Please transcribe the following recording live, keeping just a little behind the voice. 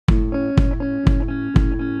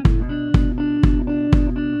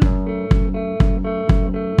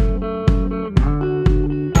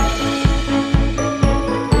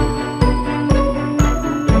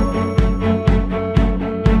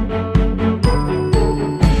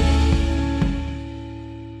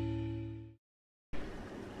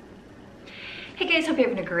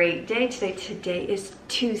great day today. Today is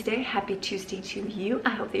Tuesday. Happy Tuesday to you.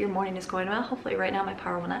 I hope that your morning is going well. Hopefully right now my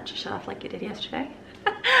power will not just shut off like it did yesterday.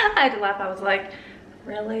 I had to laugh. I was like,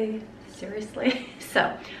 really? Seriously?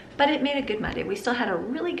 So, but it made a good Monday. We still had a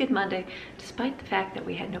really good Monday despite the fact that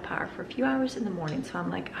we had no power for a few hours in the morning. So I'm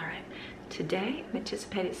like, all right, today I'm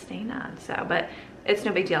anticipating staying on. So, but it's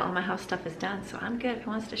no big deal. All my house stuff is done, so I'm good. If it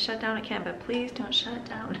wants to shut down, it can, but please don't shut it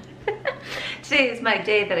down. Today is my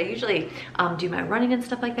day that I usually do my running and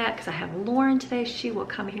stuff like that because I have Lauren today. She will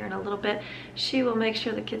come here in a little bit. She will make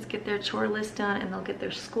sure the kids get their chore list done and they'll get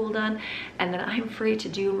their school done, and then I'm free to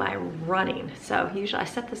do my running. So usually I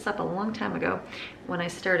set this up a long time ago when I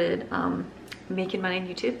started making money on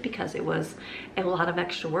YouTube because it was a lot of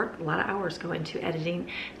extra work, a lot of hours go into editing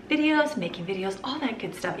videos, making videos, all that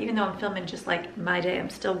good stuff. Even though I'm filming just like my day, I'm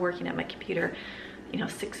still working at my computer, you know,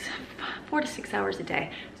 4 to 6 hours a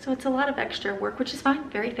day. So it's a lot of extra work, which is fine.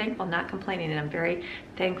 Very thankful, not complaining, and I'm very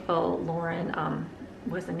thankful. Lauren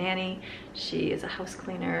was a nanny. She is a house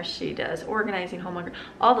cleaner. She does organizing, homework,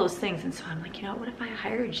 all those things. And so I'm like, you know, what if I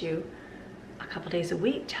hired you a couple days a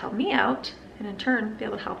week to help me out, and in turn be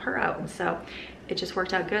able to help her out? And so it just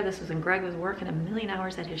worked out good. This was when Greg was working a million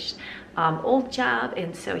hours at his old job,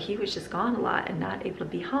 and so he was just gone a lot and not able to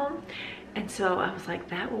be home. And so I was like,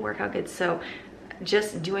 that will work out good. So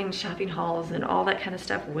just doing shopping hauls and all that kind of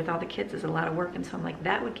stuff with all the kids is a lot of work. And so I'm like,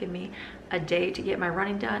 that would give me a day to get my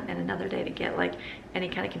running done and another day to get like any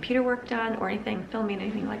kind of computer work done or anything, filming,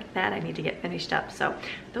 anything like that I need to get finished up. So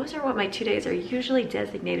those are what my 2 days are usually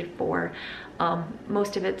designated for.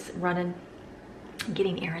 Most of it's running,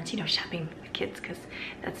 getting errands, you know, shopping with kids, because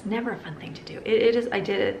that's never a fun thing to do. It is. I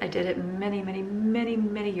did it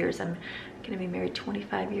many years. I'm gonna be married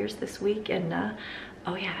 25 years this week, and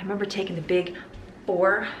oh yeah, I remember taking the big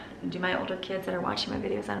 4. Do my older kids that are watching my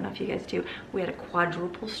videos, I don't know if you guys do, we had a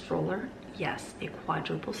quadruple stroller. Yes, a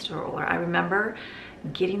quadruple stroller. I remember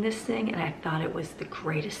getting this thing and I thought it was the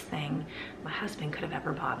greatest thing my husband could have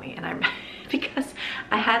ever bought me. And because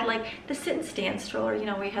I had like the sit and stand stroller, you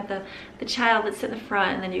know, we had the child that sit in the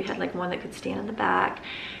front, and then you had like one that could stand in the back.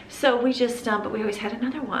 So we just, but we always had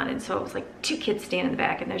another one. And so it was like 2 kids stand in the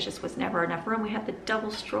back, and there just was never enough room. We had the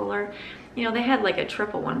double stroller. You know, they had like a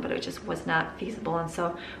triple one, but it just was not feasible. And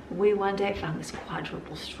so we one day found this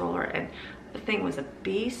quadruple stroller, and the thing was a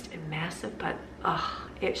beast and massive, but oh,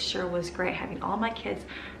 it sure was great having all my kids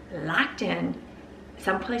locked in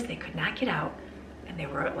someplace they could not get out. And they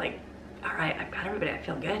were like, all right, I've got everybody, I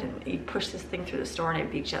feel good. And you push this thing through the store and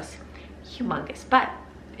it'd be just humongous. But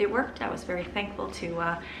it worked. I was very thankful to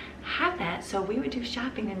have that. So we would do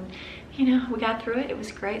shopping, and you know, we got through it. It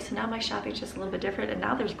was great. So now my shopping's just a little bit different, and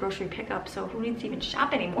now there's grocery pickup, so who needs to even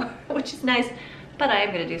shop anymore, which is nice. But I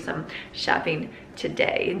am going to do some shopping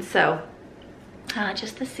today. And so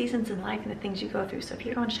just the seasons in life and the things you go through. So if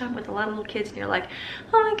you're going shopping with a lot of little kids and you're like,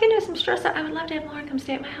 oh my goodness, I'm stressed out, I would love to have Lauren come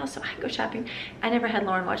stay at my house so I can go shopping. I never had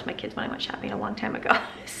Lauren watch my kids when I went shopping a long time ago.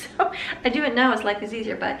 So I do it now as life is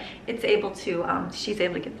easier, but it's able to, she's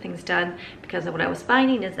able to get things done, because of what I was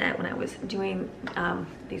finding is that when I was doing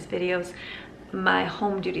these videos, my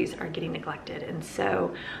home duties are getting neglected. And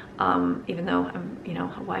so even though I'm, you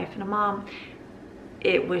know, a wife and a mom,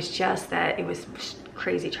 it was just that it was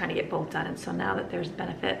crazy trying to get both done. And so now that there's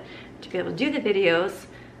benefit to be able to do the videos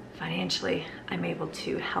financially, I'm able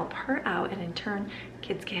to help her out, and in turn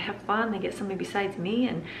kids can have fun, they get somebody besides me,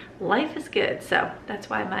 and life is good. So that's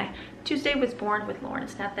why my Tuesday was born with Lauren.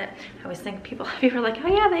 It's not that I was thinking people are like, oh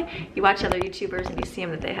yeah, you watch other YouTubers and you see them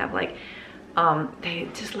that they have like they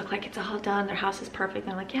just look like it's all done, their house is perfect.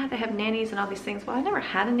 And I'm like, yeah, they have nannies and all these things. Well, I never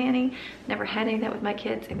had a nanny, never had any of that with my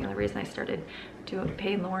kids. And the only reason I started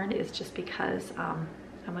paying Lauren is just because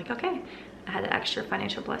I'm like, okay, I had an extra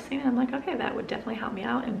financial blessing, and I'm like, okay, that would definitely help me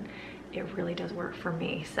out, and it really does work for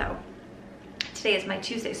me. So today is my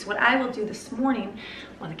Tuesday. So what I will do this morning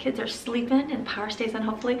while the kids are sleeping and power stays on,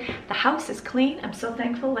 hopefully the house is clean. I'm so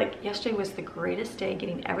thankful. Like yesterday was the greatest day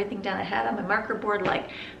getting everything done. I had on my marker board like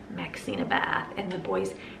Maxine a bath and the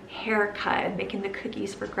boys' haircut and making the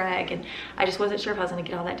cookies for Greg, and I just wasn't sure if I was going to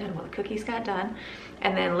get all that done. Well, the cookies got done,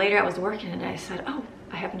 and then later I was working and I said, oh,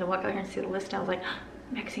 I happened to walk out here and see the list, and I was like,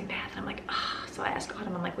 Maxine bath. And I'm like, ah. So I asked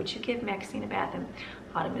Autumn, I'm like, would you give Maxine a bath? And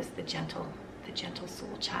Autumn is the gentle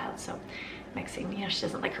soul child. So Maxine, you know, she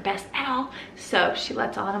doesn't like her bath at all. So she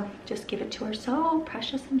lets Autumn just give it to her. So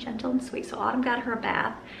precious and gentle and sweet. So Autumn got her a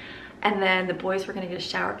bath. And then the boys were gonna get a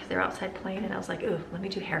shower because they're outside playing. And I was like, ooh, let me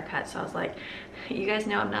do haircut. So I was like, you guys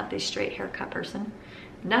know I'm not the straight haircut person.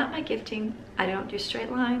 Not my gifting. I don't do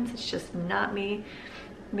straight lines. It's just not me.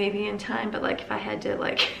 Maybe in time, but like if I had to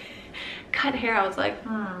like cut hair, I was like,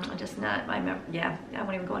 just not, yeah, I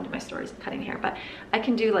won't even go into my stories of cutting hair, but I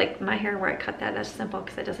can do like my hair where I cut that's simple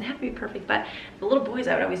because it doesn't have to be perfect. But the little boys,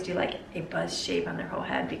 I would always do like a buzz shave on their whole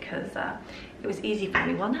head because it was easy for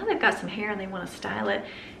me. Well, now they've got some hair and they want to style it,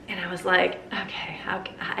 and I was like, okay,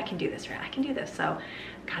 I can do this, right? I can do this. So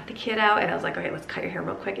got the kid out and I was like, okay, let's cut your hair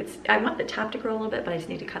real quick. I want the top to grow a little bit, but I just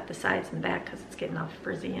need to cut the sides and the back because it's getting all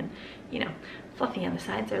frizzy and, you know, fluffy on the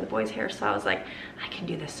sides there, the boys' hair. So I was like, I can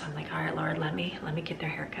do this. So I'm like, all right, Lord, let me get their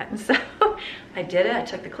hair cut. And so I did it. I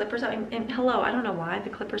took the clippers out, and hello, I don't know why the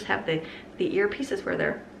clippers have the ear pieces where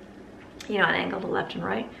they're, you know, an angle to left and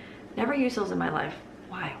right. Never used those in my life.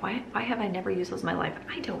 Why have I never used those in my life?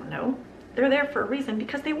 I don't know. They're there for a reason,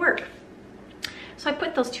 because they work. So I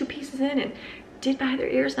put those two pieces in and did by their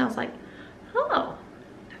ears, and I was like, oh,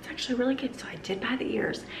 that's actually really good. So I did by the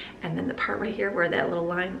ears, and then the part right here where that little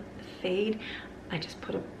line fade, I just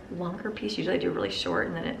put a longer piece. Usually I do really short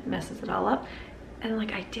and then it messes it all up. And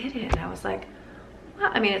like I did it, and I was like, well,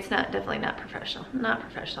 I mean, it's definitely not professional,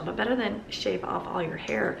 but better than shave off all your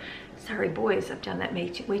hair. Sorry boys, I've done that way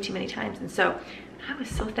too many times. And so I was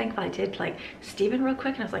so thankful I did like Steven real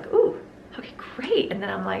quick, and I was like, ooh, okay, great. And then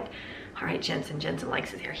I'm like, all right, Jensen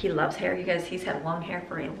likes his hair. He loves hair, you guys. He's had long hair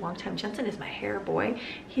for a long time. Jensen is my hair boy.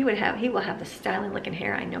 He will have the styling looking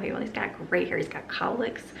hair. I know he will. He's got great hair. He's got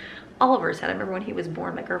cowlicks all over his head. I remember when he was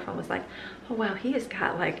born, my girlfriend was like, oh wow, he has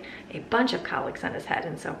got like a bunch of cowlicks on his head.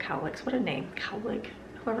 And so cowlicks, what a name, cowlick,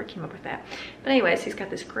 whoever came up with that. But anyways, he's got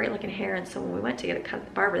this great looking hair. And so when we went to get it cut at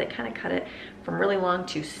the barber, they kind of cut it from really long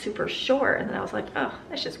to super short. And then I was like, oh,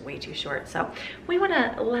 that's just way too short. So we want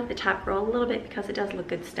to let the top grow a little bit because it does look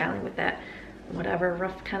good styling with that, whatever,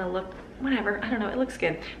 rough kind of look, whatever. I don't know, it looks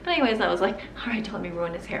good. But anyways, I was like, all right, don't let me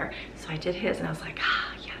ruin his hair. So I did his, and I was like,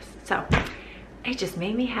 ah, yes. So it just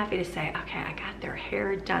made me happy to say, okay, I got their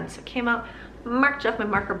hair done. So it came out, marked off my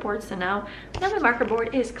marker board. So now my marker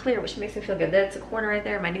board is clear, which makes me feel good. That's a corner right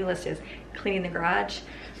there. My new list is cleaning the garage.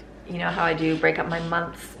 You know how I do break up my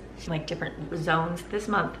months, like different zones. This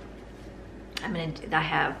month I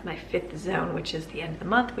have my 5th zone, which is the end of the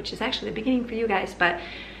month, which is actually the beginning for you guys, but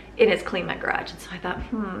it is clean my garage. And so I thought,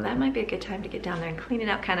 that might be a good time to get down there and clean it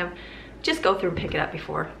up, kind of just go through and pick it up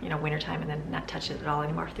before, you know, winter time, and then not touch it at all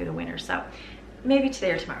anymore through the winter. So maybe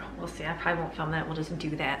today or tomorrow, we'll see. I probably won't film that. We'll just do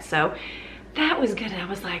that. So that was good. And I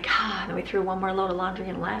was like, and then we threw one more load of laundry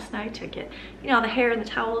in last night to get, you know, the hair and the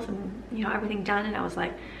towels and, you know, everything done. And I was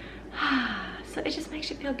like, so it just makes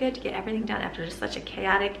you feel good to get everything done after just such a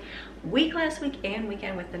chaotic week last week and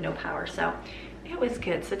weekend with the no power. So it was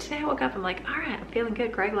good. So today I woke up, I'm like, all right, I'm feeling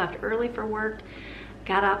good. Greg left early for work,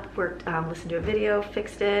 got up, worked, listened to a video,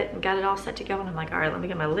 fixed it, and got it all set to go. And I'm like, all right, let me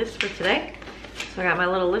get my list for today. So I got my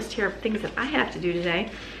little list here of things that I have to do today.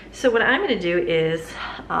 So what I'm gonna do is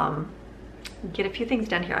get a few things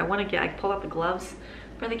done here. I pulled out the gloves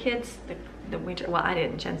for the kids, the winter, well, I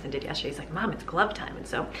didn't, Jensen did yesterday. He's like, Mom, it's glove time. And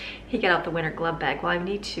so he got out the winter glove bag. Well, I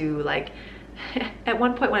need to, like, at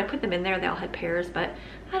one point when I put them in there, they all had pairs, but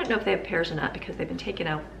I don't know if they have pairs or not because they've been taken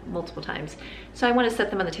out multiple times. So I want to set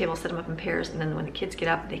them on the table, set them up in pairs, and then when the kids get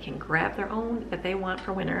up, they can grab their own that they want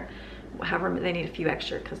for winter. However, they need a few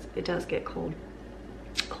extra because it does get cold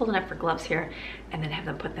enough for gloves here, and then have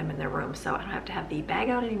them put them in their room, so I don't have to have the bag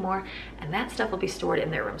out anymore, and that stuff will be stored in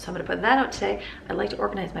their room. So I'm going to put that out today. I'd like to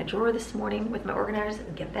organize my drawer this morning with my organizers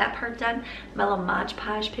and get that part done. My little Modge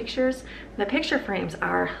Podge pictures. The picture frames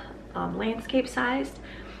are landscape sized.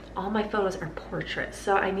 All my photos are portraits,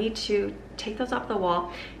 so I need to take those off the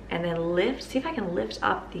wall and then see if I can lift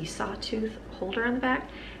up the sawtooth holder on the back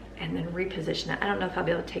and then reposition it. I don't know if I'll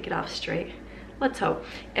be able to take it off straight. Let's hope,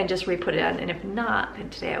 and just re-put it on. And if not, then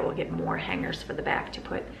today I will get more hangers for the back to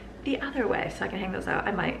put the other way so I can hang those out.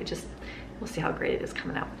 I might just, we'll see how great it is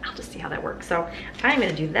coming out. I'll just see how that works. So I'm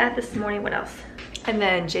gonna do that this morning. What else? And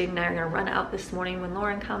then Jade and I are gonna run out this morning when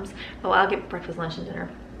Lauren comes. Oh, I'll get breakfast, lunch, and dinner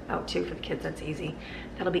out too for the kids. That's easy.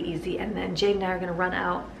 That'll be easy. And then Jade and I are gonna run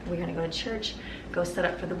out. We're gonna go to church, go set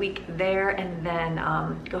up for the week there, and then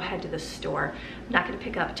go head to the store. I'm not gonna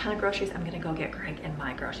pick up a ton of groceries. I'm gonna go get Greg and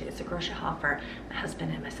my groceries. It's a grocery haul for my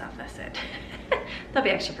husband and myself. That's it. That'll be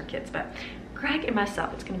extra for kids, but Greg and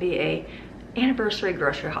myself, it's gonna be a anniversary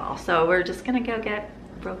grocery haul. So we're just gonna go get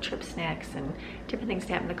road trip snacks and different things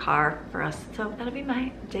to have in the car for us. So that'll be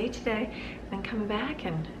my day today. Then coming back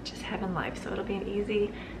and just having life. So it'll be an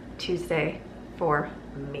easy Tuesday for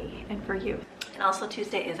me and for you. And also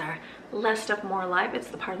Tuesday is our Less Stuff More Live. It's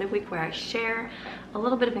the part of the week where I share a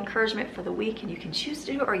little bit of encouragement for the week, and you can choose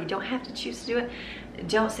to do it or you don't have to choose to do it.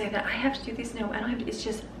 Don't say that I have to do these. No, I don't have to. It's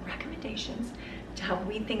just recommendations to help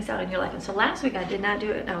weed things out in your life. And so last week I did not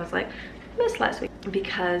do it, and I was like, missed last week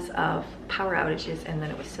because of power outages, and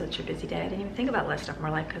then it was such a busy day. I didn't even think about less stuff in my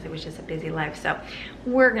life because it was just a busy life. So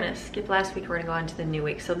we're gonna skip last week. We're gonna go on to the new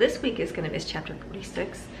week. So this week is gonna be chapter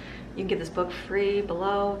 46. You can get this book free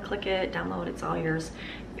below, click it, download, it's all yours.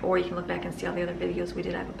 Or you can look back and see all the other videos we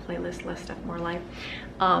did. I have a playlist, Less Stuff, More Life.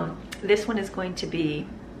 This one is going to be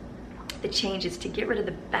the changes to get rid of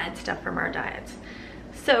the bad stuff from our diets.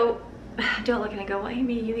 So don't look at it and go, well,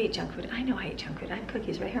 Amy, you eat junk food. I know I eat junk food. I have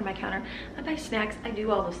cookies right here on my counter. I buy snacks. I do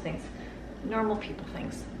all those things. Normal people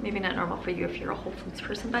things. Maybe not normal for you if you're a Whole Foods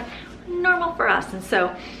person, but normal for us. And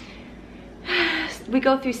so we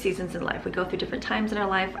go through seasons in life. We go through different times in our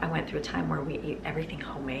life. I went through a time where we ate everything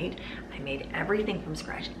homemade. I made everything from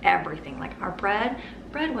scratch, everything. Like our bread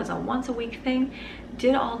was a once a week thing.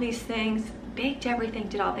 Did all these things, baked everything,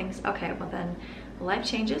 did all things. Okay, well then life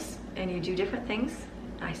changes and you do different things.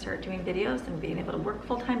 I started doing videos and being able to work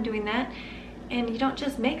full time doing that. And you don't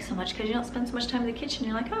just make so much because you don't spend so much time in the kitchen.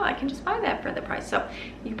 You're like, oh, I can just buy that for the price. So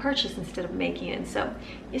you purchase instead of making. And so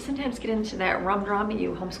you sometimes get into that rum-drum.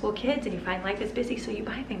 You homeschool kids and you find life is busy, so you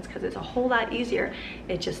buy things because it's a whole lot easier.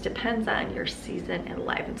 It just depends on your season and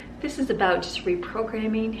life. And this is about just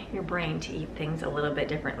reprogramming your brain to eat things a little bit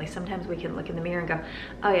differently. Sometimes we can look in the mirror and go,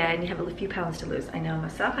 oh yeah, I have a few pounds to lose. I know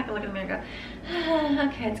myself. I can look in the mirror and go,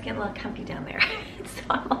 okay, it's getting a little comfy down there. So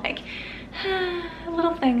I'm like,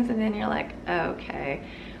 little things, and then you're like, okay.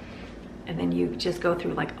 And then you just go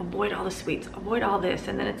through like, avoid all the sweets, avoid all this,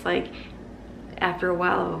 and then it's like after a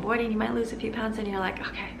while of avoiding, you might lose a few pounds and you're like,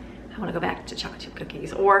 okay, I want to go back to chocolate chip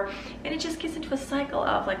cookies. And it just gets into a cycle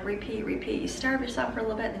of like repeat. You starve yourself for a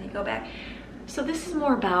little bit and then you go back. So this is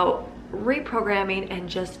more about reprogramming and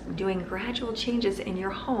just doing gradual changes in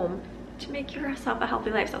your home to make yourself a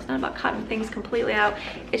healthy life. So it's not about cutting things completely out.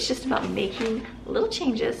 It's just about making little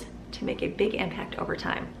changes to make a big impact over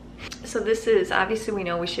time. So this is, obviously we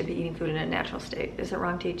know we should be eating food in a natural state. Is it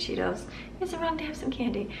wrong to eat Cheetos? Is it wrong to have some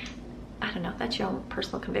candy? I don't know, that's your own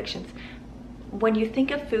personal convictions. When you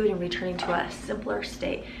think of food and returning to a simpler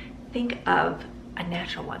state, think of a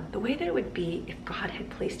natural one, the way that it would be if God had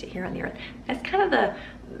placed it here on the earth. That's kind of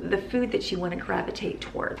the food that you want to gravitate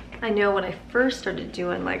toward. I know when I first started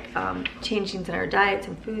doing like changings in our diets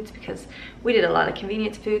and foods, because we did a lot of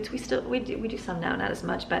convenience foods. We do some now, not as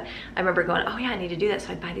much, but I remember going, oh yeah, I need to do that.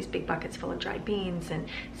 So I'd buy these big buckets full of dried beans and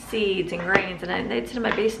seeds and grains, and they'd sit in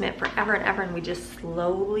my basement forever and ever, and we just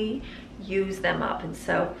slowly use them up. And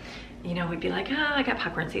so, you know, we'd be like, oh, I got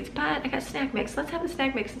popcorn seeds, but I got snack mix. Let's have the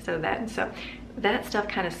snack mix instead of that. And so that stuff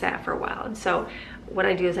kind of sat for a while. And so what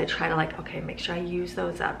I do is I try to like, okay, make sure I use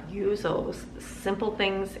those up. Use those simple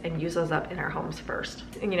things and use those up in our homes first.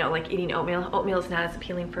 And, you know, like eating oatmeal. Oatmeal is not as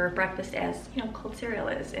appealing for breakfast as, you know, cold cereal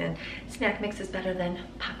is. And snack mix is better than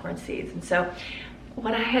popcorn seeds. And so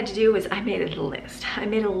what I had to do is I made a list. I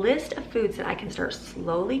made a list of foods that I can start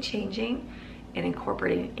slowly changing and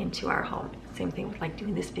incorporating into our home. Same thing with like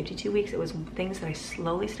doing this 52 weeks. It was things that I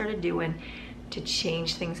slowly started doing to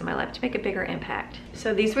change things in my life, to make a bigger impact.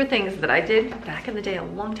 So these were things that I did back in the day a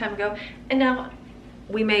long time ago, and now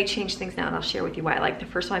we may change things now, and I'll share with you why. Like the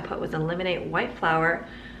first one I put was eliminate white flour,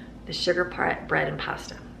 the sugar bread, and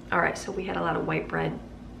pasta. All right, so we had a lot of white bread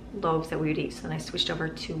loaves that we would eat, so then I switched over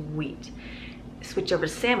to wheat. Switched over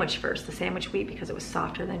to sandwich first, the sandwich wheat, because it was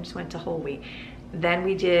softer, then just went to whole wheat. Then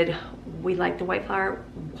we like the white flour.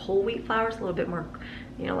 Whole wheat flour is a little bit more,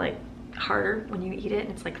 you know, like harder when you eat it, and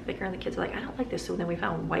it's like thicker, and the kids are like, I don't like this. So then we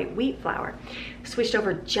found white wheat flour, switched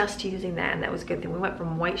over just to using that, and that was a good thing. We went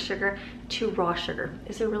from white sugar to raw sugar.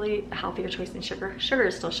 Is there really a healthier choice than sugar? Sugar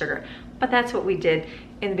is still sugar, but that's what we did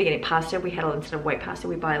in the beginning. Pasta, we had, instead of white pasta,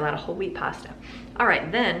 we buy a lot of whole wheat pasta. All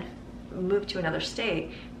right, then moved to another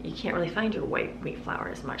state, you can't really find your white wheat flour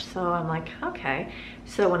as much. So I'm like, okay.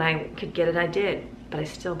 So when I could get it, I did, but I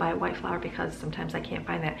still buy white flour because sometimes I can't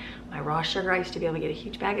find that. My raw sugar, I used to be able to get a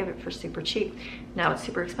huge bag of it for super cheap. Now it's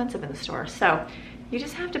super expensive in the store. So you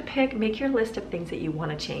just have to make your list of things that you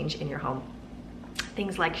want to change in your home.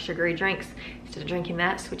 Things like sugary drinks. Instead of drinking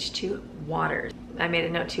that, switch to water. I made a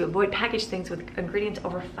note to avoid packaged things with ingredients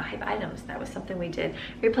over 5 items. That was something we did.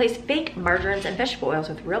 Replace fake margarines and vegetable oils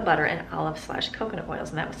with real butter and olive/coconut oils,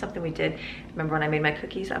 and that was something we did. Remember when I made my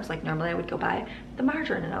cookies, I was like, normally I would go buy the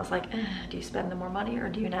margarine, and I was like, do you spend the more money or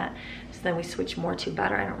do you not? So then we switched more to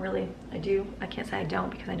butter. I can't say I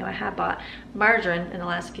don't, because I know I have bought margarine in the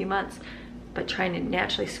last few months, but trying to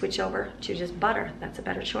naturally switch over to just butter, that's a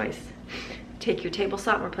better choice. Take your table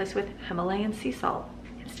salt and replace it with Himalayan sea salt.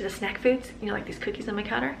 Instead of snack foods, you know, like these cookies on my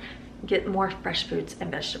counter, get more fresh fruits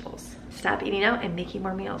and vegetables. Stop eating out and making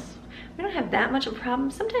more meals. We don't have that much of a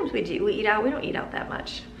problem. Sometimes we do. We eat out. We don't eat out that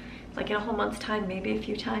much. Like in a whole month's time, maybe a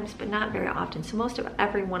few times, but not very often. So most of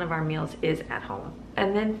every one of our meals is at home.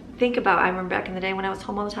 And then think about, I remember back in the day when I was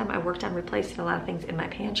home all the time, I worked on replacing a lot of things in my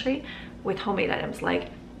pantry with homemade items like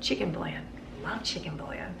chicken bouillon. Love chicken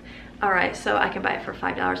bouillon. All right, so I can buy it for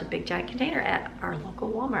 $5 a big giant container at our local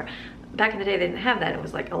Walmart. Back in the day, they didn't have that. It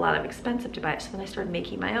was like a lot of expensive to buy it. So then I started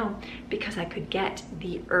making my own because I could get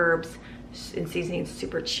the herbs and seasonings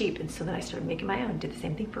super cheap. And so then I started making my own. Did the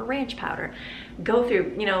same thing for ranch powder. Go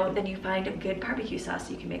through, you know, then you find a good barbecue sauce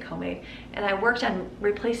you can make homemade. And I worked on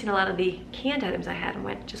replacing a lot of the canned items I had, and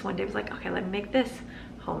went just one day was like, okay, let me make this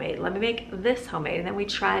homemade. Let me make this homemade. And then we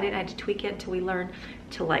tried it, and I had to tweak it until we learned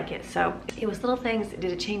to like it. So it was little things. Did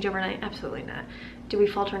it change overnight? Absolutely not. Do we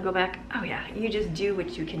falter and go back? Oh yeah, you just do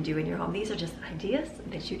what you can do in your home. These are just ideas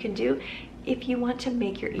that you can do if you want to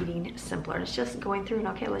make your eating simpler. It's just going through and,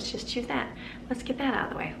 okay, let's just choose that. Let's get that out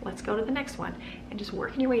of the way. Let's go to the next one, and just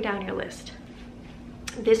working your way down your list.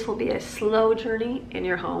 This will be a slow journey in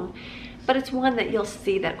your home, but it's one that you'll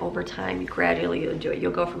see that over time, gradually you'll do it.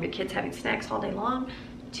 You'll go from your kids having snacks all day long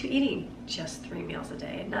to eating just 3 meals a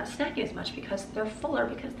day and not snacking as much because they're fuller,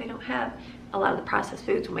 because they don't have a lot of the processed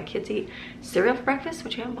foods. When my kids eat cereal for breakfast,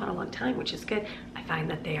 which I haven't bought in a long time, which is good, I find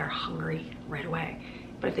that they are hungry right away.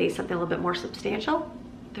 But if they eat something a little bit more substantial,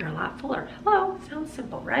 they're a lot fuller. Hello, sounds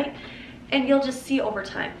simple, right? And you'll just see over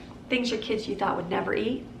time, things your kids you thought would never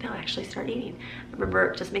eat, they'll actually start eating. I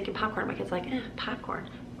remember just making popcorn. My kids like, popcorn.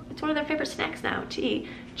 It's one of their favorite snacks now to eat.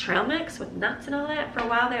 Trail mix with nuts and all that. For a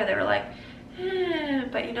while there, they were like,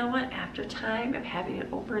 but you know what? After time of having it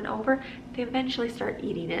over and over, they eventually start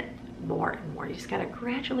eating it more and more. You just gotta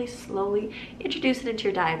gradually, slowly introduce it into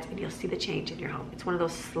your diets, and you'll see the change in your home. It's one of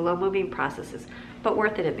those slow-moving processes, but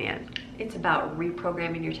worth it in the end. It's about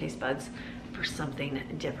reprogramming your taste buds for something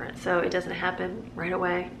different. So it doesn't happen right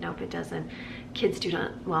away. Nope, it doesn't. Kids do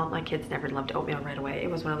not, well, my kids never loved oatmeal right away.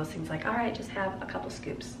 It was one of those things like, all right, just have a couple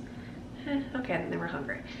scoops. Okay, and then we're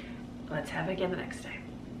hungry. Let's have it again the next day.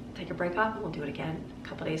 Take a break off, and we'll do it again a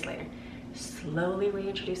couple days later. Slowly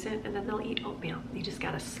reintroduce it, and then they'll eat oatmeal. You just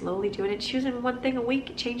gotta slowly do it. And choosing one thing a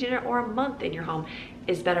week, changing it, or a month in your home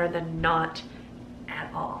is better than not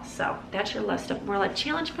at all. So that's your list of more like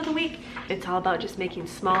challenge for the week. It's all about just making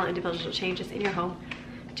small individual changes in your home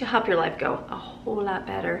to help your life go a whole lot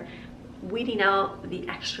better, weeding out the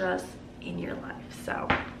extras in your life. So,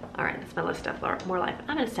 all right, that's my list of more life.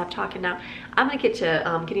 I'm gonna stop talking now. I'm gonna get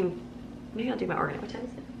to maybe I'll do my organizing. What time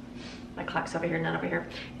is it? My clock's over here, not over here.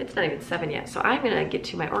 It's not even 7 yet. So I'm gonna get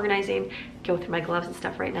to my organizing, go through my gloves and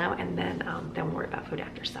stuff right now, and then we'll worry about food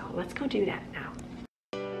after. So let's go do that now.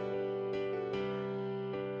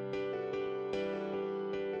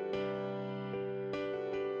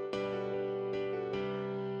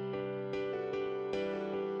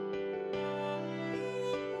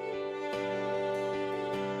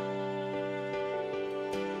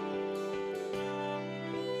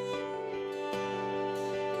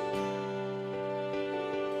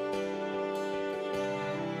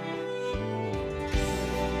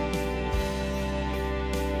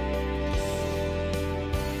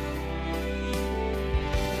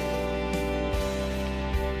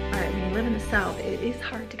 Live in the South, it is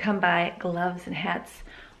hard to come by gloves and hats,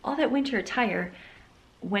 all that winter attire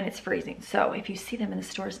when it's freezing. So if you see them in the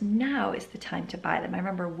stores, now is the time to buy them. I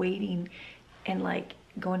remember waiting and like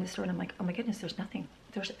going to the store, and I'm like, oh my goodness, there's nothing.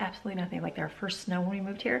 There's absolutely nothing. Like our first snow when we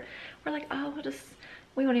moved here, we're like, oh,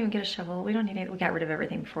 we won't even get a shovel. We don't need it. We got rid of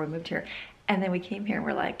everything before we moved here. And then we came here and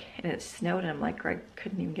we're like, and it snowed, and I'm like, Greg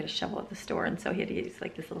couldn't even get a shovel at the store. And so he had to use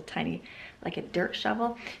like this little tiny, like a dirt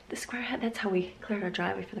shovel. The square head, that's how we cleared our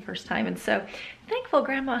driveway for the first time. And so thankful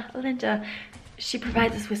Grandma Linda, she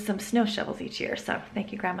provides us with some snow shovels each year. So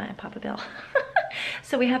thank you, Grandma and Papa Bill.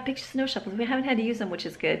 So we have big snow shovels. We haven't had to use them, which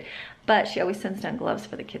is good. But she always sends down gloves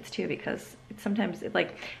for the kids too, because sometimes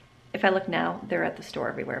like, if I look now, they're at the store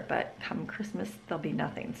everywhere, but come Christmas, there'll be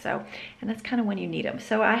nothing. So, and that's kind of when you need them.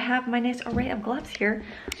 So I have my nice array of gloves here,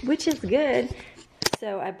 which is good.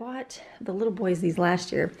 So I bought the little boys these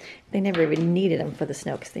last year. They never even needed them for the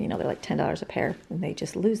snow, because you know they're like $10 a pair, and they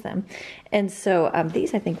just lose them. And so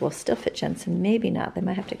these I think will still fit Jensen, maybe not. They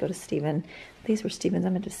might have to go to Steven. These were Steven's.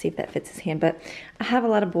 I'm going to see if that fits his hand. But I have a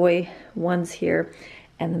lot of boy ones here.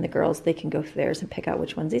 And then the girls, they can go through theirs and pick out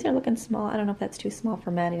which ones. These are looking small. I don't know if that's too small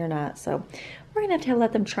for Maddie or not. So we're gonna have to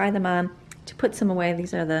let them try them on to put some away.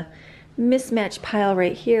 These are the mismatched pile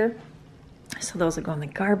right here. So those will go in the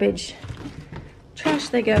garbage. Trash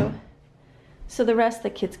they go. So the rest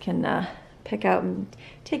the kids can pick out and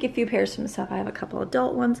take a few pairs from the stuff. I have a couple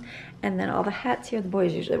adult ones, and then all the hats here. The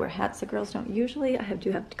boys usually wear hats, the girls don't usually.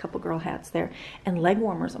 Do have a couple girl hats there. And leg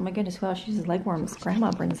warmers. Oh my goodness, who else uses leg warmers?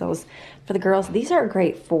 Grandma brings those for the girls. These are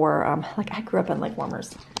great for, like I grew up on leg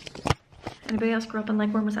warmers. Anybody else grew up on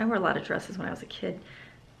leg warmers? I wore a lot of dresses when I was a kid.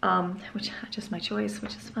 Which just my choice,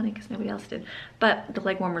 which is funny because nobody else did. But the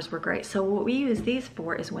leg warmers were great. So what we use these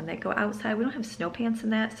for is when they go outside. We don't have snow pants in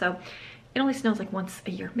that, so it only snows like once a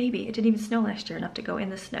year, maybe. It didn't even snow last year enough to go in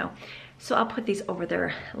the snow. So I'll put these over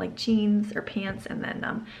their like jeans or pants, and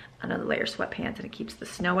then another layer of sweatpants, and it keeps the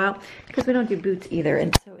snow out because we don't do boots either.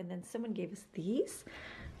 And then someone gave us these.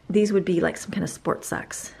 These would be like some kind of sports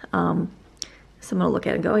socks. Someone will look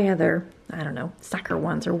at it and go, oh yeah, they're, I don't know, soccer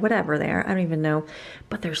ones or whatever they are. I don't even know.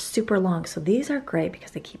 But they're super long. So these are great because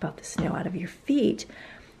they keep out the snow out of your feet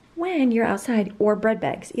when you're outside, or bread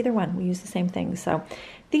bags. Either one. We use the same thing. So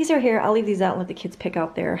these are here. I'll leave these out and let the kids pick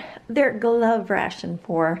out their glove ration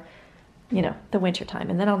for, you know, the winter time.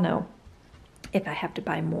 And then I'll know if I have to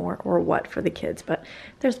buy more or what for the kids. But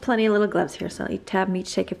there's plenty of little gloves here. So I'll have them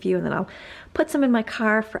each take a few, and then I'll put some in my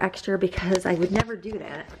car for extra because I would never do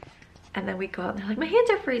that. And then we go out and they're like, my hands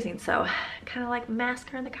are freezing. So kind of like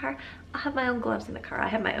mask are in the car. I'll have my own gloves in the car. I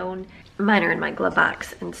have my own, mine are in my glove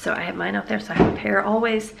box. And so I have mine out there. So I have a pair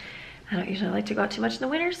always. I don't usually like to go out too much in the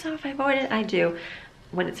winter. So if I avoid it, I do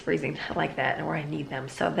when it's freezing like that and where I need them.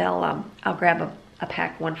 So they'll, I'll grab a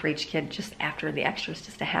pack, one for each kid just after the extras,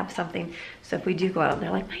 just to have something. So if we do go out and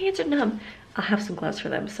they're like, my hands are numb, I'll have some gloves for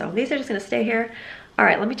them. So these are just gonna stay here. All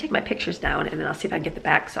right, let me take my pictures down and then I'll see if I can get the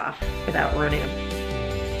backs off without ruining them.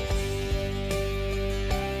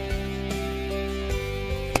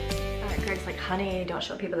 Like, honey, don't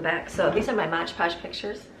show people the back. So these are my Modge Podge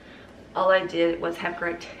pictures. All I did was have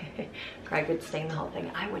Greg would stain the whole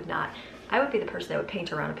thing. I would not. I would be the person that would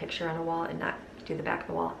paint around a picture on a wall and not do the back of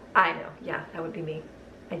the wall. I know, yeah, that would be me.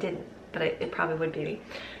 I didn't, but it probably would be me.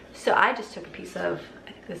 So I just took a piece of,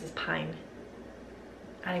 I think this is pine.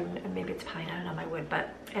 Maybe it's pine, I don't know my wood, but,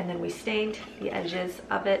 and then we stained the edges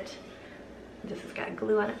of it. This has got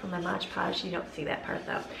glue on it from my Modge Podge. You don't see that part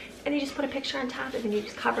though. And you just put a picture on top and then you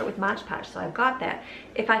just cover it with Modge Podge. So I've got that.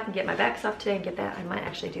 If I can get my backs off today and get that, I might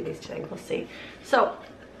actually do these today. We'll see. So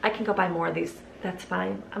I can go buy more of these. That's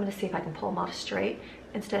fine. I'm gonna see if I can pull them off straight.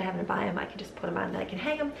 Instead of having to buy them, I can just put them on and I can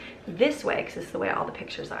hang them this way because this is the way all the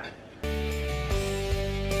pictures are.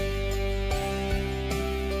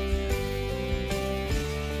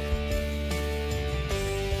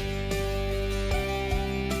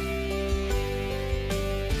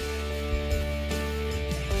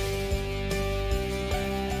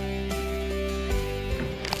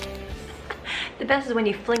 The best is when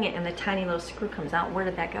you fling it and the tiny little screw comes out. Where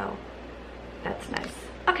did that go? That's nice.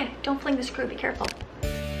 Okay, don't fling the screw, be careful.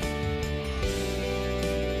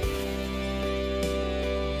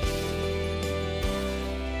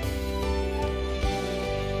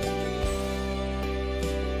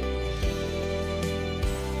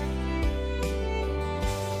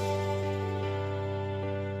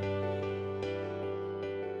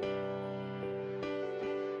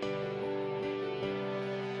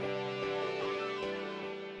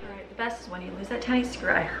 Best is when you lose that tiny screw.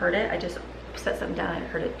 I heard it. I just set something down and I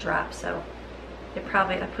heard it drop. So it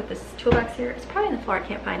probably, I put this toolbox here. It's probably on the floor. I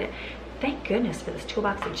can't find it. Thank goodness for this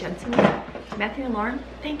toolbox of Jensen. Matthew and Lauren,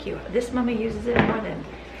 thank you. This mummy uses it more than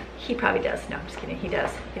he probably does. No, I'm just kidding. He does.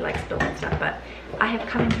 He likes building stuff. But I have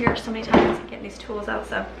come in here so many times and getting these tools out.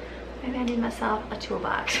 So maybe I need myself a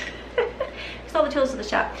toolbox. It's all the tools of the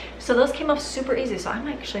shop. So those came off super easy. So I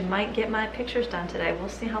might get my pictures done today. We'll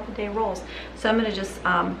see how the day rolls. So I'm gonna just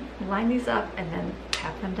line these up and then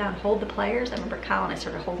tap them down. Hold the pliers. I remember Kyle and I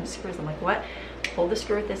started holding screws. I'm like, what? Hold the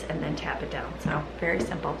screw with this and then tap it down. So very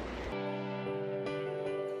simple.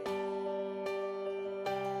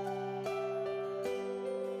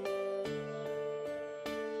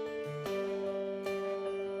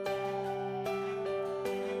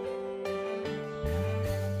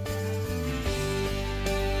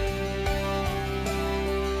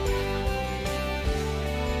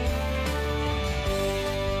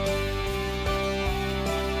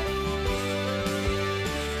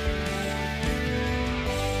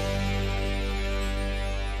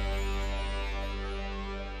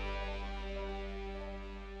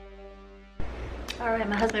 All right,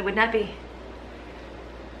 my husband would not be,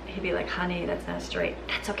 he'd be like, honey, that's not straight.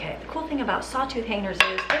 That's okay. The cool thing about sawtooth hangers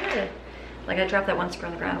is, like I dropped that one screw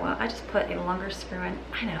on the ground. Well, I just put a longer screw in.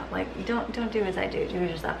 I know, like you don't do as I do, do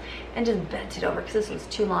it yourself. And just bent it over because this was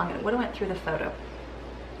too long and it would have went through the photo.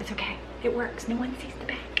 It's okay, it works. No one sees the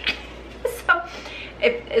back. So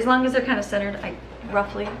as long as they're kind of centered, I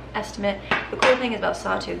roughly estimate. The cool thing is about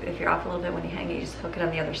sawtooth, if you're off a little bit when you hang it, you just hook it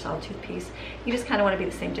on the other sawtooth piece. You just kind of want to be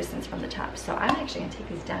the same distance from the top. So I'm actually gonna take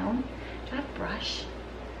these down. Do I have a brush?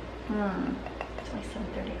 It's only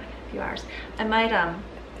 7:30, I got a few hours. I might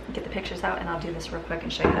get the pictures out and I'll do this real quick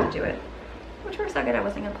and show you how to do it. Which works out good. I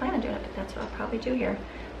wasn't gonna plan on doing it, but that's what I'll probably do here.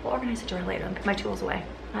 We'll organize the drawer later and put my tools away.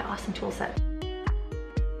 My awesome tool set.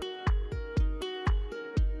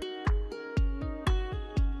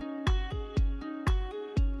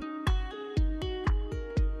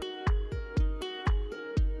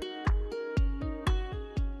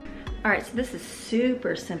 All right, so this is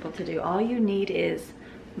super simple to do. All you need is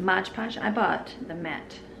Modge Podge. I bought the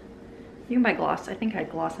matte. You can buy gloss. I think I had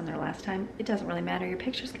gloss on there last time. It doesn't really matter. Your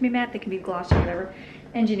pictures can be matte, they can be gloss or whatever.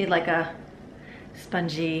 And you need like a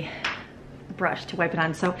spongy brush to wipe it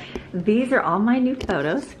on. So these are all my new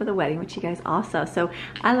photos for the wedding, which you guys all saw. So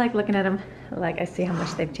I like looking at them. Like I see how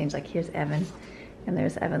much they've changed. Like here's Evan, and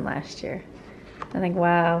there's Evan last year. I think,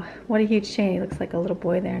 wow, what a huge change. He looks like a little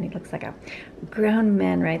boy there, and he looks like a grown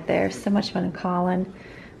man right there. So much fun. And Colin,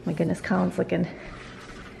 my goodness, Colin's looking,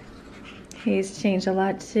 he's changed a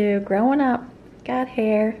lot too. Growing up, got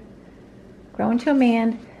hair, growing to a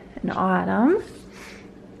man. And Autumn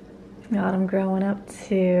growing up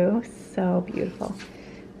too. So beautiful.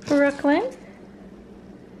 Brooklyn,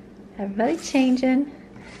 everybody changing.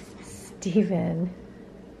 Steven.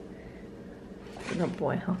 Little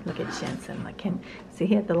boy, oh, look at Jensen. Look him. See,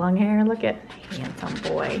 he had the long hair. Look at handsome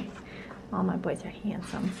boy. All my boys are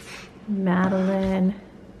handsome. Madeline,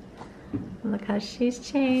 look how she's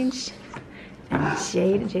changed. And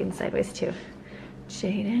Jaden sideways too.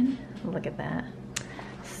 Jaden, look at that.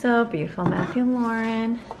 So beautiful. Matthew and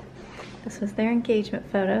Lauren. This was their engagement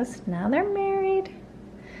photos. Now they're married.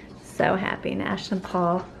 So happy. And Ashton and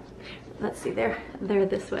Paul. Let's see, they're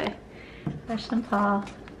this way. Ashton and Paul.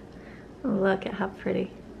 Look at how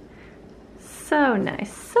pretty. So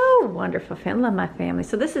nice, so wonderful. I love my family.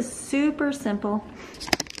 So this is super simple.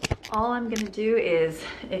 All I'm gonna do is,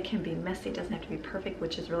 it can be messy, it doesn't have to be perfect,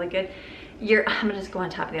 which is really good. I'm gonna just go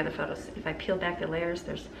on top of the other photos. If I peel back the layers,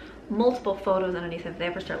 there's multiple photos underneath. If they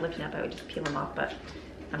ever start lifting up, I would just peel them off, but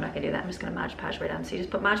I'm not gonna do that. I'm just gonna Modge Podge right on. So you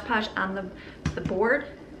just put Modge Podge on the board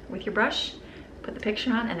with your brush, put the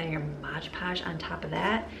picture on, and then your Modge Podge on top of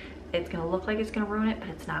that. It's gonna look like it's gonna ruin it, but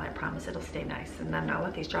it's not, I promise. It'll stay nice. And then I'll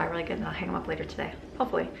let these dry really good and I'll hang them up later today.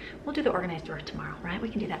 Hopefully. We'll do the organized drawer tomorrow, right? We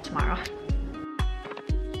can do that tomorrow.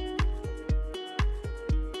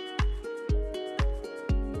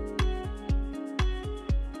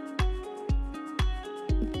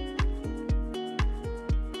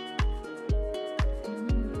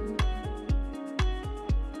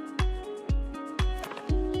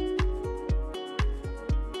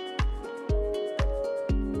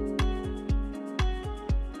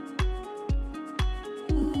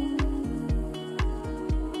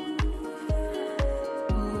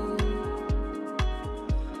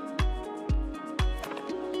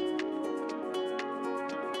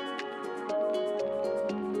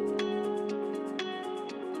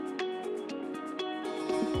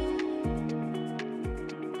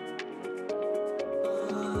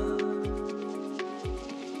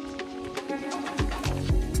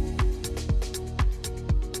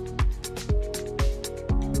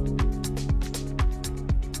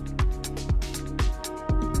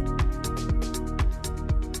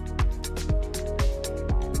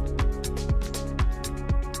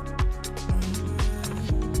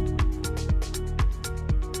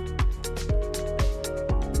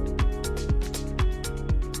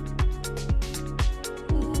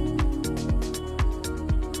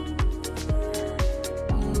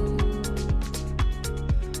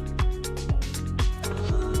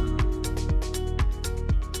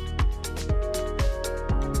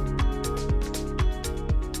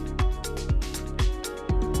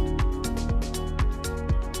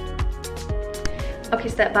 Okay,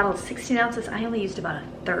 so that bottle is 16 ounces. I only used about a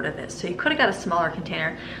third of it. So you could have got a smaller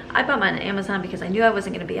container. I bought mine on Amazon because I knew I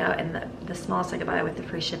wasn't gonna be out, and the smallest I could buy with the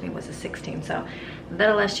free shipping was a 16. So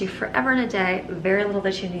that'll last you forever and a day. Very little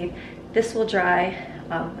that you need. This will dry.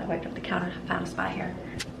 I wiped up the counter, found a spot here.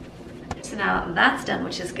 So now that's done,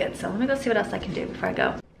 which is good. So let me go see what else I can do before I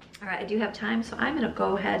go. All right, I do have time, so I'm gonna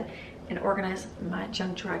go ahead and organize my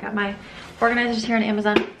junk drawer. I got my organizers here on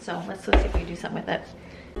Amazon, so let's see if we can do something with it.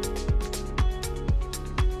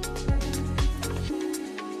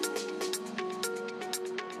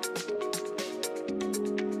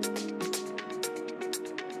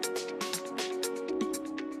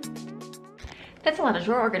 That's a lot of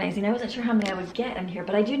drawer organizing. I wasn't sure how many I would get in here,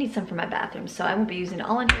 but I do need some for my bathroom, so I won't be using it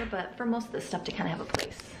all in here, but for most of this stuff to kind of have a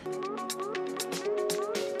place.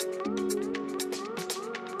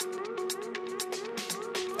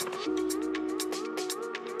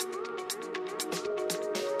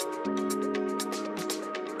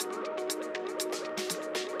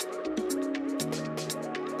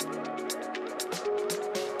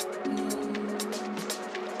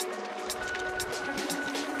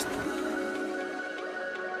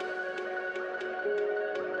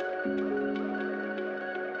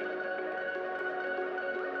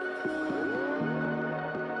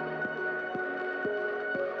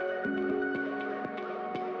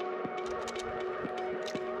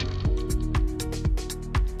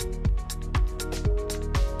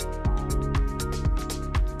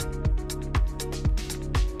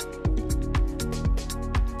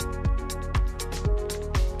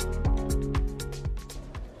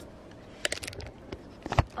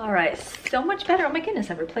 so much better. Oh my goodness,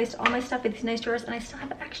 I've replaced all my stuff with these nice drawers and I still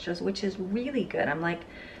have extras, which is really good. I'm like,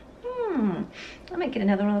 I might get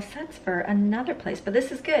another one of those sets for another place, but this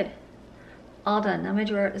is good. All done. Now my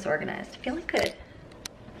drawer is organized. Feeling good.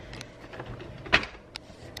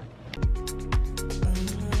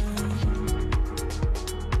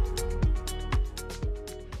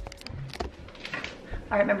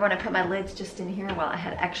 I remember when I put my lids just in here, well, I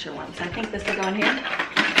had extra ones. So I think this will go in here.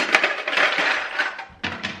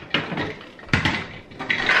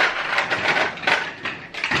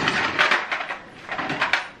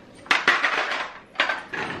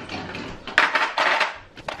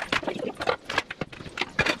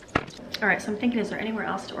 All right, so I'm thinking, is there anywhere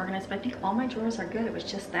else to organize? But I think all my drawers are good. It was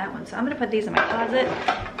just that one. So I'm gonna put these in my closet.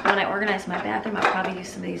 When I organize my bathroom, I'll probably use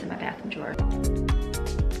some of these in my bathroom drawer.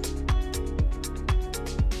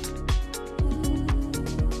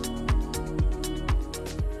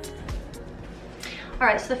 All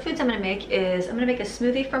right, so the foods I'm gonna make is, I'm gonna make a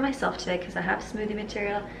smoothie for myself today because I have smoothie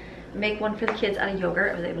material. Make one for the kids out of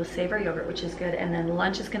yogurt. I was able to save our yogurt, which is good. And then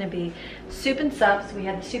lunch is gonna be soup and subs. We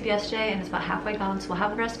had the soup yesterday and it's about halfway gone. So we'll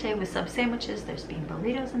have the rest today with sub sandwiches. There's bean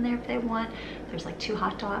burritos in there if they want. There's like 2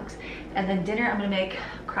 hot dogs. And then dinner, I'm gonna make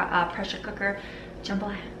pressure cooker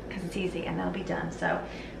jambalaya because it's easy and that'll be done. So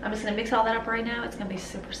I'm just gonna mix all that up right now. It's gonna be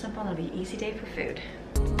super simple and it'll be an easy day for food.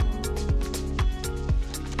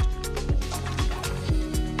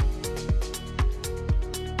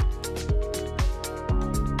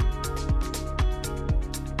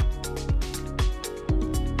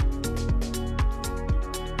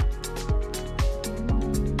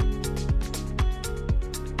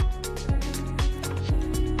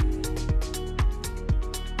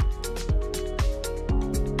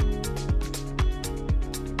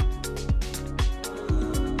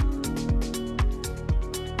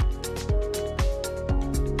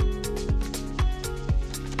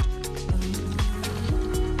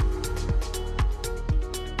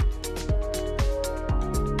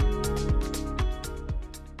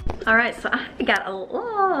 All right, so I got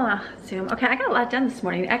Zoom. Okay, I got a lot done this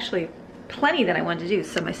morning. Actually, plenty that I wanted to do.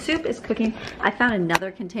 So my soup is cooking. I found another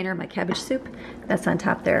container of my cabbage soup that's on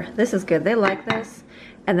top there. This is good. They like this.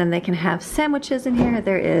 And then they can have sandwiches in here.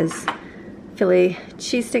 There is Philly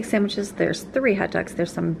cheesesteak sandwiches. There's 3 hot dogs.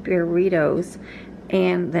 There's some burritos.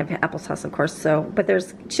 And they have applesauce, of course. So, but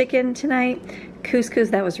there's chicken tonight.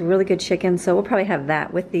 Couscous, that was really good chicken. So we'll probably have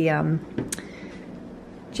that with the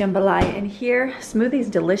jambalaya in here. Smoothie's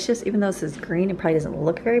delicious, even though this is green, it probably doesn't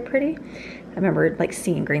look very pretty. I remember like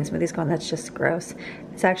seeing green smoothies going, that's just gross.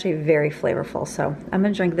 It's actually very flavorful. So I'm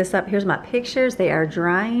gonna drink this up. Here's my pictures. They are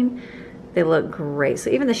drying. They look great. So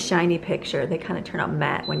even the shiny picture, they kind of turn out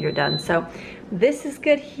matte when you're done. So this is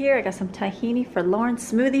good here. I got some tahini for Lauren,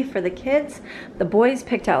 smoothie for the kids. The boys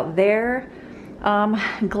picked out their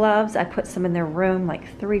gloves. I put some in their room,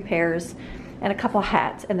 like 3 pairs and a couple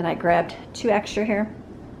hats. And then I grabbed 2 extra here.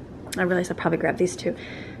 I realized I probably grabbed these 2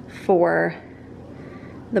 for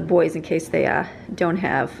the boys in case they don't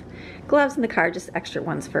have gloves in the car, just extra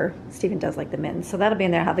ones for, Steven does like the mittens. So that'll be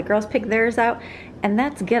in there. How the girls pick theirs out. And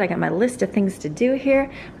that's good. I got my list of things to do here.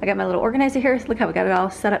 I got my little organizer here. Look how we got it all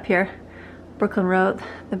set up here. Brooklyn wrote,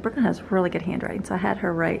 Brooklyn has really good handwriting. So I had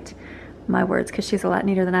her write my words because she's a lot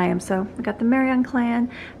neater than I am. So we got the Maryon clan.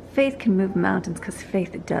 Faith can move mountains because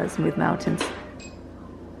Faith does move mountains.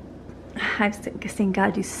 I've seen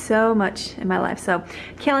God do so much in my life. So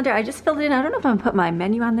calendar, I just filled it in. I don't know if I'm gonna put my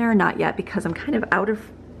menu on there or not yet because I'm kind of out of,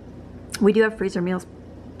 we do have freezer meals,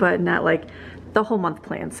 but not like the whole month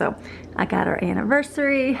plan. So I got our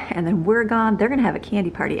anniversary and then we're gone. They're gonna have a candy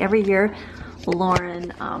party every year.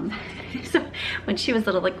 Lauren, so when she was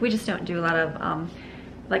little, like we just don't do a lot of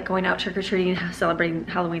like going out trick-or-treating, celebrating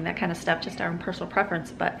Halloween, that kind of stuff, just our own personal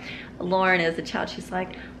preference. But Lauren, as a child, she's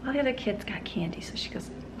like, all the other kids got candy. So she goes,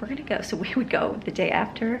 we're gonna go. So we would go the day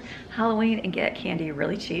after Halloween and get candy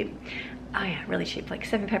really cheap. Oh yeah, really cheap, like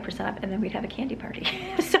 75% off, and then we'd have a candy party.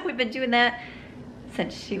 So we've been doing that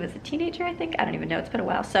since she was a teenager, I think. I don't even know, it's been a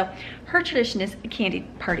while. So her tradition is a candy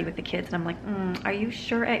party with the kids. And I'm like, are you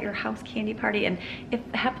sure at your house candy party? And it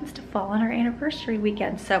happens to fall on our anniversary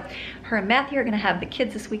weekend. So her and Matthew are gonna have the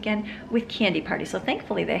kids this weekend with candy party. So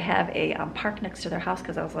thankfully they have a park next to their house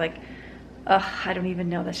because I was like, ugh, I don't even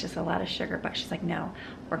know, that's just a lot of sugar. But she's like, no,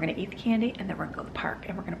 we're gonna eat the candy and then we're gonna go to the park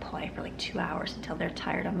and we're gonna play for like 2 hours until they're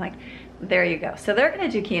tired. I'm like, there you go. So they're gonna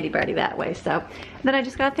do candy party that way. So then I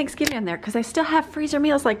just got Thanksgiving in there because I still have freezer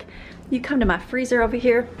meals. Like you come to my freezer over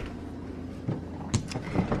here,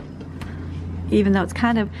 even though it's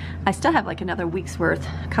kind of, I still have like another week's worth,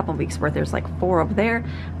 a couple weeks worth. There's like 4 over there.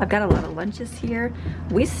 I've got a lot of lunches here.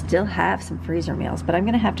 We still have some freezer meals, but I'm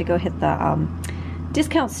gonna have to go hit the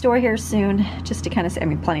discount store here soon, just to kind of say, I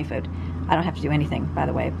mean, plenty of food. I don't have to do anything, by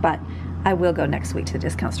the way, but I will go next week to the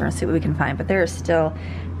discount store and see what we can find. But there is still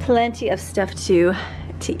plenty of stuff to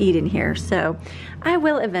eat in here. So I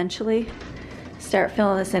will eventually start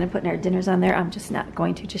filling this in and putting our dinners on there. I'm just not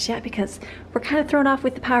going to just yet because we're kind of thrown off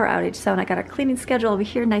with the power outage. So, and I got our cleaning schedule over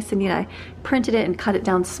here nice and neat. I printed it and cut it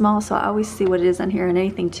down small, so I always see what it is on here, and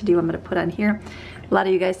anything to do I'm gonna put on here. A lot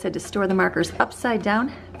of you guys said to store the markers upside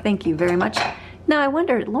down. Thank you very much. Now I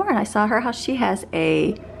wondered, Lauren, I saw her, how she has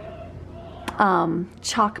a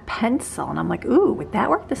chalk pencil, and I'm like, ooh, would that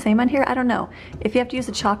work the same on here? I don't know. If you have to use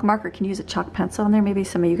a chalk marker, can you use a chalk pencil on there? Maybe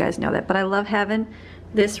some of you guys know that, but I love having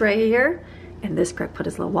this right here, and this Greg put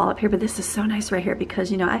his little wall up here, but this is so nice right here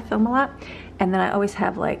because, you know, I film a lot, and then I always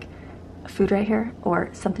have like food right here or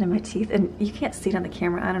something in my teeth, and you can't see it on the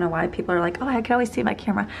camera. I don't know why people are like, oh, I can always see my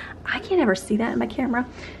camera. I can't ever see that in my camera.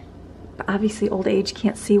 Obviously old age,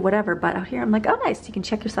 can't see whatever, but out here I'm like, oh nice, you can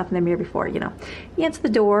check yourself in the mirror before, you know, you answer the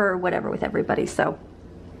door or whatever with everybody. So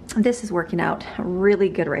this is working out really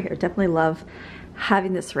good right here. Definitely love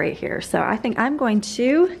having this right here. So I think I'm going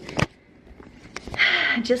to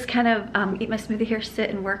just kind of eat my smoothie here,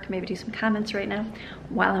 sit and work, maybe do some comments right now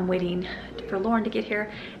while I'm waiting for Lauren to get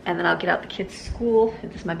here, and then I'll get out the kids' school.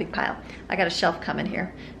 This is my big pile. I got a shelf coming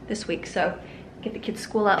here this week, so get the kids'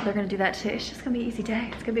 school out. They're gonna do that today. It's just gonna be an easy day.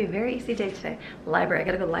 It's gonna be a very easy day today. Library, I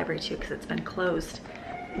gotta go to the library too because it's been closed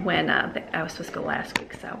when I was supposed to go last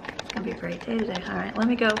week. So it's gonna be a great day today. All right, let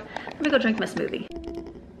me go drink my smoothie.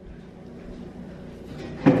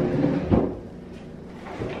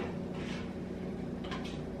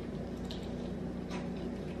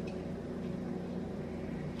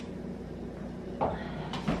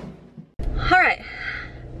 All right.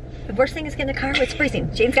 The worst thing is getting in the car. It's freezing.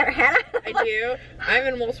 Jaden's got her hat on. I do. I'm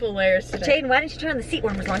in multiple layers today. Jaden, why didn't you turn on the seat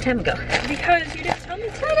warmers a long time ago? Because you didn't tell me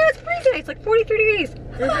to. I know, it's freezing. It's like 43 degrees.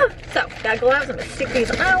 So, got gloves. I'm going to stick these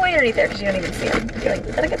way underneath there because you don't even see them. You're like,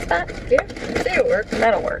 is that a good spot? Yeah, that'll work.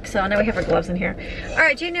 That'll work. So now we have our gloves in here. All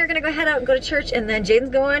right, Jaden and I are going to go head out and go to church, and then Jaden's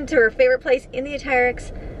going to her favorite place in the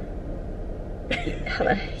Atyrix. Hold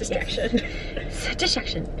on. Distraction.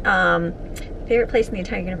 Distraction. Favorite place in the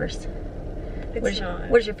entire universe. What is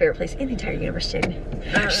your favorite place in the entire universe,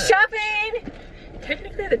 Jaden? Shopping!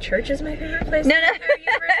 Technically, the church is my favorite place. No, in the entire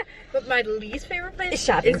universe, but my least favorite place is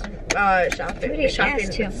shopping. Shopping.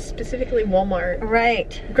 Shopping, specifically Walmart.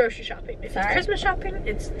 Right. Grocery shopping. If it's Christmas shopping,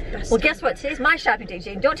 it's the best. Well, guess what? Today's my shopping day,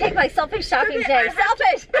 Jaden. Don't take my selfish shopping day.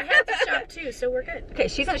 Selfish! I have to shop too, so we're good. Okay,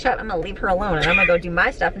 she's gonna shop. I'm gonna leave her alone, and I'm gonna go do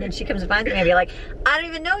my stuff, and then she comes and finds me and be like, I don't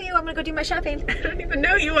even know you. I'm gonna go do my shopping. I don't even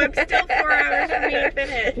know you. I'm still 4 hours from being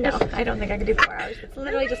finished. No, I don't think I can do 4 hours. It's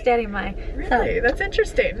literally just standing my. Really? That's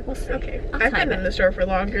interesting. We'll see. Okay. I've been in the store for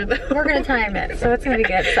longer though. We're gonna time it, so it's gonna be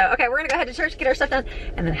good. So, okay, we're gonna go head to church, get our stuff done,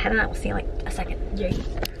 and then head on out. We'll see you in like a second. Yay.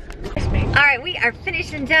 All right, we are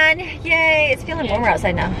finished and done. Yay, it's feeling warmer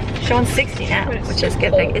outside now. Showing 60 now, which is a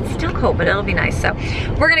good thing. It's still cold, but it'll be nice. So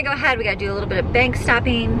we're gonna go ahead. We gotta do a little bit of bank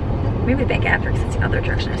stopping. Maybe bank after, because it's the other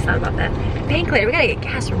direction. I thought about that. Bank later. We gotta get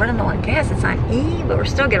gas. We're running low on gas. It's on E, but we're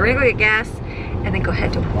still good. We're gonna go get gas and then go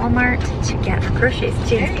head to Walmart to get our groceries.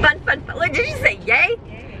 Fun. What did you say? Yay?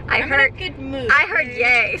 I heard good mood. I heard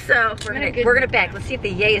yay, so we're gonna back. Let's see if the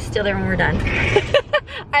yay is still there when we're done. All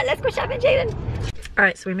right, let's go shopping, Jaden. All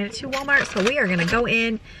right, so we made it to Walmart, so we are gonna go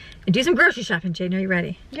in and do some grocery shopping. Jaden, are you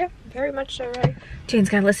ready? Yeah, very much so ready. Jaden's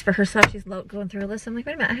got a list for herself. She's going through a list. I'm like,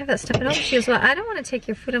 wait a minute, I have that stuff at home. She goes, well, I don't want to take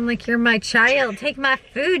your food. I'm like, you're my child. Take my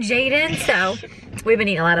food, Jaden. So we've been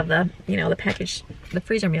eating a lot of the, you know, the packaged, the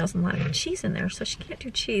freezer meals, and a lot of cheese in there, so she can't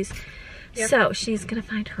do cheese. Yep. So she's gonna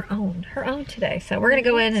find her own today. So we're gonna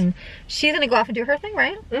go in, and she's gonna go off and do her thing,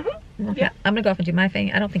 right? Mm-hmm. Okay. Yeah. I'm gonna go off and do my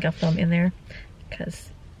thing. I don't think I'll film in there because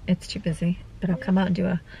it's too busy. But I'll come out and do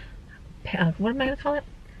a what am I gonna call it?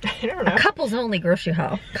 I don't know. A couples only grocery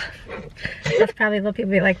haul. That's probably little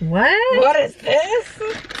people be like, what? What is this?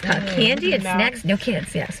 Candy and snacks, no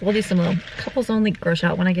kids. Yes, we'll do some little couples only grocery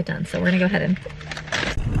haul when I get done. So we're gonna go ahead and.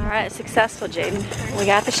 All right, successful, Jaden. We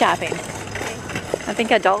got the shopping. I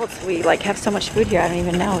think adults, we like have so much food here, I don't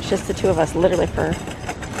even know. It's just the two of us literally for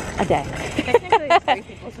a day.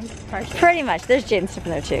 Pretty much. There's Jaden's stuff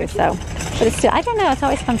in there too, so. But it's still, I don't know, it's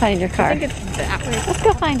always fun finding your car. I think it's that way. Let's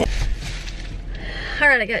go find it. All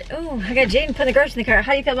right, I got Jaden putting the groceries in the car.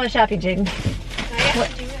 How do you feel about shopping, Jaden?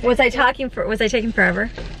 Was I taking forever?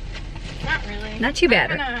 Not really. Not too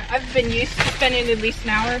bad. I've been used to spending at least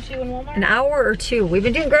an hour or two in Walmart. An hour or two. We've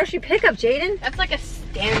been doing grocery pickup, Jaden. That's like a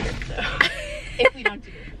standard though. If we don't do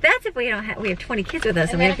it. That's if we don't have, we have 20 kids with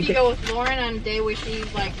us. And then if you go with Lauren on a day where she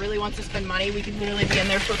like really wants to spend money, we could literally be in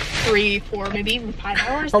there for 3, 4, maybe even 5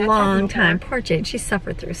 hours. A long time. Poor Jade, she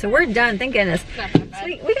suffered through. So we're done, thank goodness. So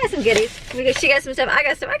we got some goodies. She got some stuff. I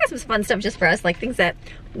got some fun stuff just for us, like things that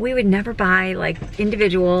we would never buy, like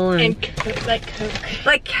individual and Coke, like Coke.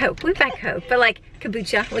 Like Coke. We buy Coke, but like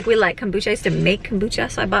kombucha. Like we like kombucha. I used to make kombucha,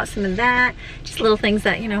 so I bought some of that. Just little things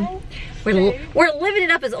that, you know, we're living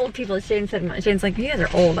it up as old people. As Jane said, Jane's like, you guys are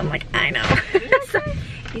old. I'm like, I know. So,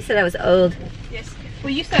 you said I was old. Yes.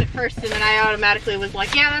 Well, you said it first, and then I automatically was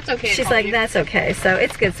like, yeah, that's okay. She's like, that's okay. So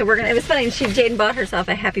it's good. So we're gonna. It was funny. Jane bought herself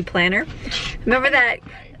a happy planner. Remember that?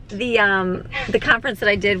 The conference that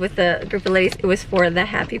I did with the group of ladies, it was for the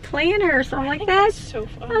happy planner or something like that. That's so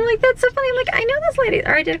fun. I'm like, that's so funny. I'm like, I know those ladies.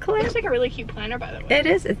 All right, did a collab. It's like a really cute planner, by the way. It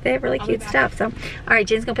is. They have really cute stuff. So, all right,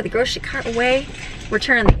 Jane's gonna put the grocery cart away. We're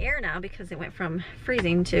turning the air now because it went from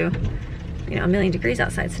freezing to, you know, 1,000,000 degrees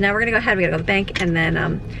outside. So now we're gonna go ahead. We gotta go to the bank and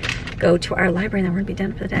then go to our library, and then we're gonna be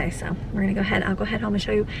done for the day. So we're gonna go ahead. I'll go ahead home and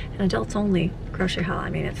show you an adults only grocery haul. I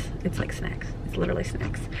mean, it's like snacks. It's literally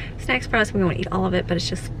snacks. Snacks for us. We won't eat all of it, but it's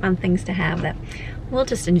just fun things to have that we'll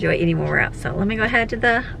just enjoy eating when we're out. So let me go ahead to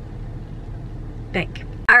the bank.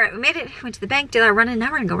 All right, we made it. Went to the bank, did our run-in. Now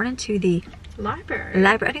we're gonna go run into the library.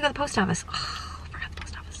 I didn't go to the post office. Oh, I forgot the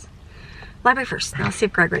post office. Library first. Now let's see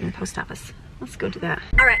if Greg read in the post office. Let's go do that.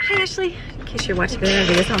 All right, hi Ashley. In case you're watching video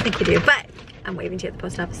videos, I don't think you do, but I'm waving to you at the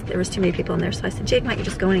post office. There was too many people in there, so I said, Jade, might you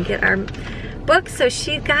just go in and get our books? So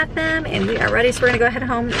she got them, and we are ready. So we're gonna go ahead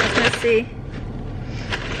home. I was gonna see.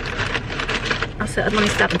 Also, let me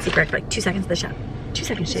stop and see Greg for like 2 seconds in the shop. 2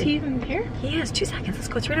 seconds, Jade. Is he even here? He is. 2 seconds. Let's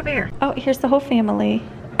go. It's right over here. Oh, here's the whole family.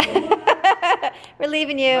 We're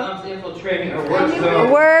leaving you. Mom's infiltrating her work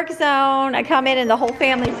zone. Work zone. I come in and the whole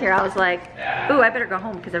family's here. I was like, ooh, I better go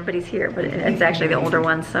home because everybody's here. But it's actually the older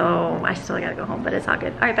ones, so I still gotta go home, but it's all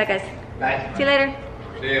good. All right, bye guys. Bye. See you later.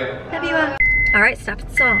 See ya. Love you. All right, stopped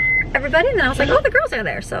and saw everybody, and then I was like, oh, the girls are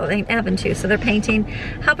there. So they have them too. So they're painting.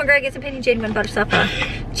 Helping Greg get some painting. Jaden went and bought herself a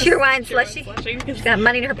cheerwine slushie. She's got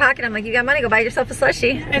money in her pocket. I'm like, you got money, go buy yourself a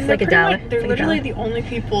slushie. And it's like $1. Like, they're literally the only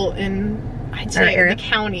people in, I'd Our say, area. the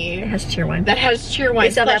county It has cheerwine. that has cheerwine.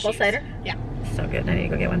 They sell slushies. apple cider? Yeah. So good. I need to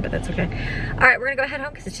go get one, but that's okay. All right, we're gonna go head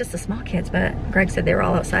home because it's just the small kids. But Greg said they were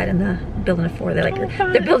all outside in the building of 4. They're like,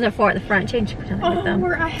 they're building a 4 at the front. Jane should go down there with them.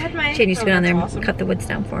 Where I had my. Jane used to go down there and awesome. cut the woods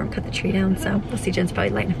down for him, cut the tree down. So we'll see. Jen's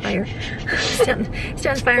probably lighting a fire.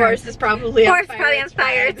 Jen's fire. Forest is probably on fire. Probably on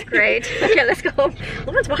fire. It's great. Okay, let's go home.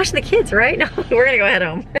 Lauren's washing the kids, right? No, we're gonna go head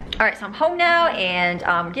home. All right, so I'm home now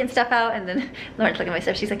and getting stuff out, and then Lauren's looking at my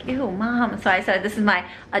stuff. She's like, ew, Mom. So I said, this is my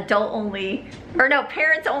adult only, or no,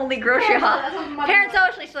 parents only grocery haul. Parents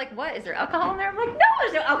only. She's like, what? Is there alcohol in there? I'm like, no,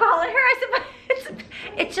 there's no alcohol in here. I said,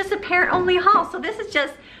 but it's just a parent only haul. So this is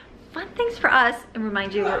just fun things for us, and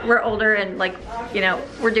remind you, we're older and like, you know,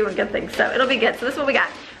 we're doing good things. So it'll be good. So this is what we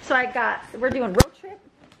got. So we're doing road trip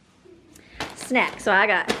snacks. So I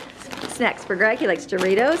got snacks for Greg. He likes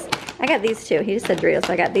Doritos. I got these too. He just said Doritos,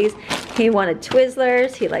 so I got these. He wanted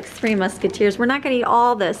Twizzlers. He likes Three Musketeers. We're not gonna eat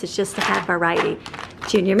all this. It's just to have variety.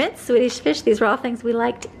 Junior Mints, Swedish Fish. These were all things we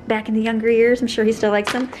liked back in the younger years. I'm sure he still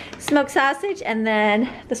likes them. Smoked sausage, and then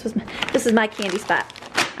this is my candy spot.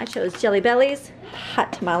 I chose Jelly Bellies.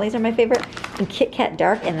 Hot tamales are my favorite, and Kit Kat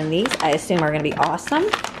Dark. And then these, I assume, are gonna be awesome.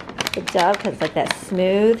 The Dove, because it's like that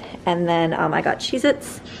smooth. And then I got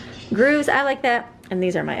Cheez-Its. Grooves, I like that. And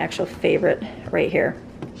these are my actual favorite right here.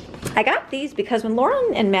 I got these because when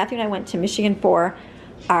Lauren and Matthew and I went to Michigan for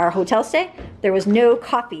our hotel stay, there was no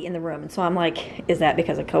coffee in the room. And so I'm like, is that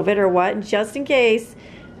because of COVID or what? And just in case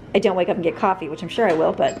I don't wake up and get coffee, which I'm sure I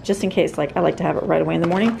will, but just in case, like, I like to have it right away in the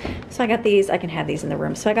morning. So I got these. I can have these in the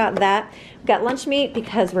room. So I got that. Got lunch meat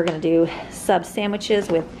because we're going to do sub sandwiches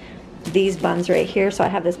with these buns right here. So I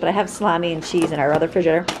have this, but I have salami and cheese in our other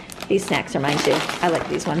refrigerator. These snacks are mine too. I like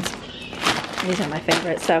these ones. These are my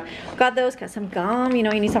favorites. So got those, got some gum, you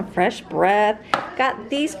know, you need some fresh breath. Got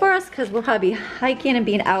these for us because we'll probably be hiking and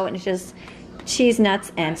being out, and it's just cheese,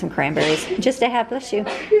 nuts, and some cranberries. Just to have, bless you,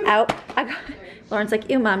 out. Lauren's like,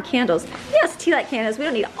 ew, Mom, candles. Yes, tea light candles. We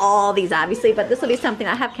don't need all these, obviously, but this will be something.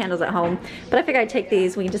 I have candles at home, but I figured I'd take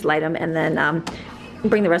these. We can just light them and then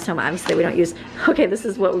bring the rest home. Obviously, we don't use, okay, this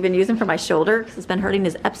is what we've been using for my shoulder because it's been hurting,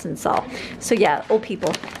 is Epsom salt. So yeah, old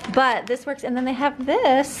people. But this works, and then they have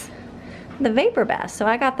this, the vapor bath. So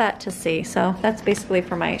I got that to see. So that's basically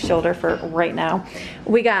for my shoulder for right now.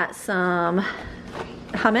 We got some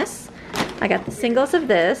hummus. I got the singles of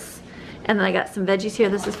this. And then I got some veggies here.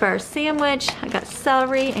 This is for our sandwich. I got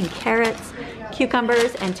celery and carrots,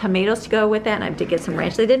 cucumbers, and tomatoes to go with that. And I did get some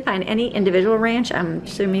ranch. They didn't find any individual ranch. I'm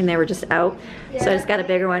assuming they were just out. So I just got a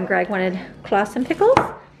bigger one. Greg wanted clausen pickles.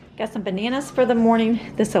 got some bananas for the morning.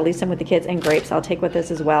 This I'll leave some with the kids, and grapes I'll take with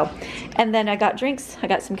us as well. And then I got drinks. I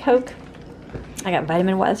got some Coke. I got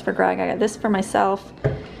vitamin W's for Greg. I got this for myself.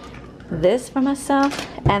 This for myself.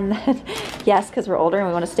 And then, yes, because we're older and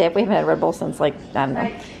we want to stay up. We haven't had Red Bull since, like, I don't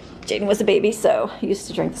know. Jaden was a baby, so I used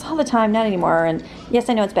to drink this all the time, not anymore. And yes,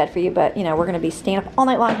 I know it's bad for you, but you know, we're gonna be staying up all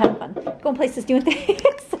night long having fun, going places, doing things.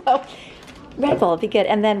 So Red Bull would be good.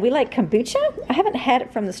 And then we like kombucha. I haven't had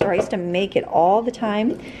it from the store. I used to make it all the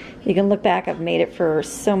time. You can look back, I've made it for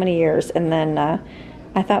so many years. And then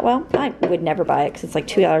I thought, well, I would never buy it because it's like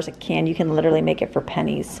 $2 a can. You can literally make it for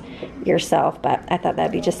pennies yourself, but I thought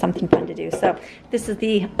that'd be just something fun to do. So this is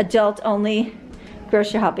the adult only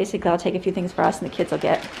grocery haul. Basically, I'll take a few things for us and the kids will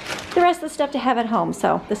get the rest of the stuff to have at home.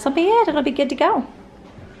 So this will be it. It'll be good to go.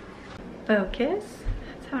 Focus.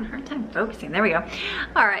 It's having a hard time focusing. There we go.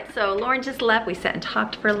 All right, so Lauren just left. We sat and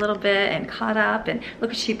talked for a little bit and caught up, and look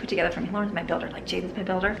what she put together for me. Lauren's my builder, like Jaden's my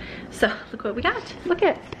builder. So look what we got. Look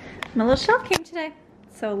at my little shelf came today.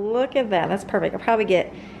 So look at that. That's perfect. I'll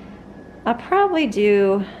probably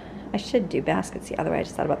do, I should do baskets the other way. I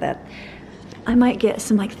just thought about that. I might get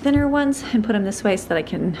some like thinner ones and put them this way so that I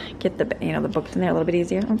can get the, you know, the books in there a little bit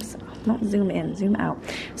easier. Oops, don't zoom in, zoom out.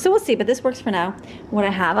 So we'll see, but this works for now. What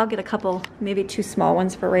I have, I'll get a couple, maybe 2 small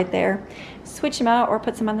ones for right there. Switch them out or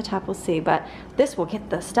put some on the top, we'll see. But this will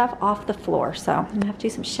get the stuff off the floor. So I'm gonna have to do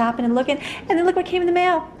some shopping and looking. And then look what came in the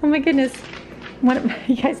mail. Oh my goodness.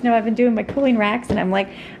 You guys know I've been doing my cooling racks, and I'm like,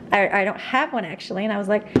 I don't have one actually. And I was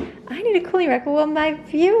like, I need a cooling rack. Well, my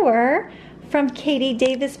viewer from Katie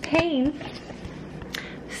Davis Payne,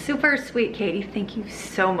 super sweet, Katie. Thank you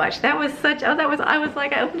so much. That was such, I was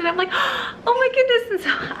like, I opened it up like, oh my goodness.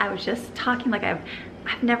 And so I was just talking like I've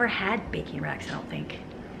never had baking racks, I don't think.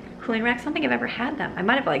 Cooling racks, I don't think I've ever had them. I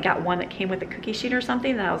might have like got one that came with a cookie sheet or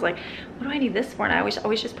something, and I was like, what do I need this for? And I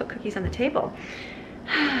always just put cookies on the table.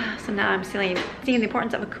 So now I'm seeing the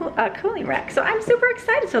importance of a cooling rack. So I'm super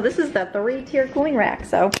excited. So this is the 3-tier cooling rack.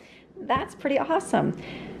 So that's pretty awesome.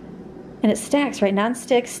 And it stacks, right?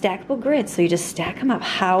 Non-stick, stackable grid. So you just stack them up.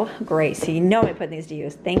 How great. So you know I put these to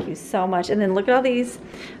use. Thank you so much. And then look at all these.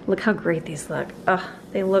 Look how great these look. Oh,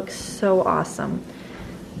 they look so awesome.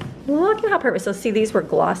 Look at how perfect. So see, these were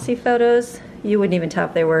glossy photos. You wouldn't even tell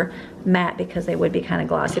if they were matte because they would be kind of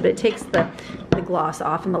glossy, but it takes the gloss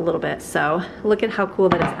off them a little bit. So look at how cool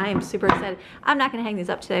that is. I am super excited. I'm not gonna hang these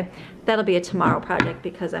up today. That'll be a tomorrow project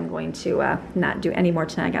because I'm going to not do any more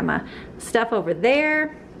tonight. I got my stuff over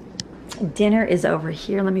there. Dinner is over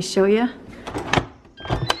here. Let me show you.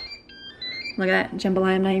 Look at that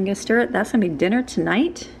jambalaya. I'm not even gonna stir it. That's gonna be dinner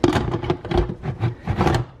tonight.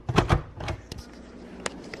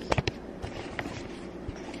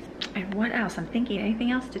 And what else? I'm thinking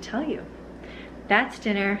anything else to tell you. That's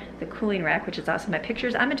dinner, the cooling rack, which is awesome. My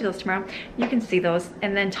pictures, I'm gonna do those tomorrow. You can see those.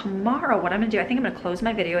 And then tomorrow, what I'm gonna do, I think I'm gonna close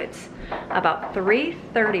my video. It's about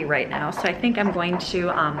 3:30 right now. So I think I'm going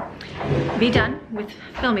to be done with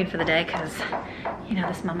filming for the day because, you know,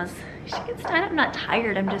 this mama's, she gets tired. I'm not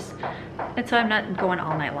tired, and so I'm not going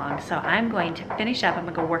all night long. So I'm going to finish up. I'm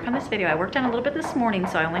gonna go work on this video. I worked on a little bit this morning,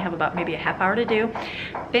 so I only have about maybe a half hour to do.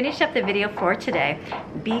 Finish up the video for today,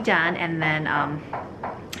 be done, and then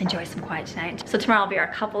enjoy some quiet tonight. So tomorrow will be our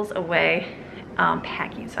couples away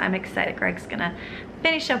packing. So I'm excited. Greg's gonna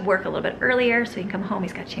finish up work a little bit earlier so he can come home.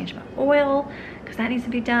 He's got to change my oil because that needs to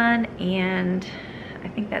be done. And I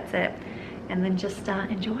think that's it. And then just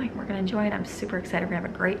enjoy. We're gonna enjoy it. I'm super excited. We're gonna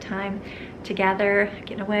have a great time together,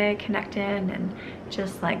 getting away, connecting, and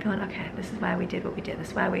just like going, okay, this is why we did what we did. This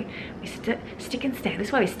is why we stick and stay. This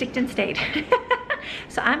is why we sticked and stayed.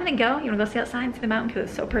 So I'm gonna go. You wanna go see outside and see the mountain because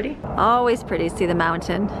it's so pretty? Always pretty to see the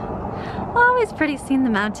mountain. Always pretty seeing the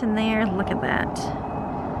mountain there. Look at that.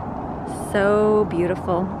 So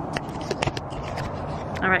beautiful.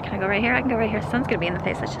 All right, can I go right here? I can go right here. The sun's gonna be in the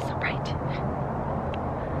face. It's just so bright.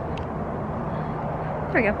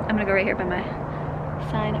 There we go. I'm gonna go right here by my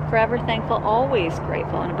sign. Forever thankful, always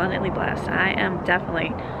grateful, and abundantly blessed. I am definitely,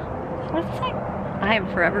 what does it say? I am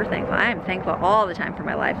forever thankful. I am thankful all the time for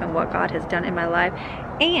my life and what God has done in my life.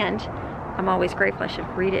 And I'm always grateful. I should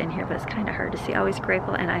read it in here, but it's kind of hard to see. Always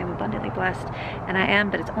grateful, and I am abundantly blessed. And I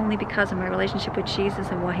am, but it's only because of my relationship with Jesus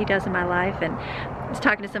and what he does in my life. And I was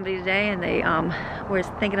talking to somebody today, and they were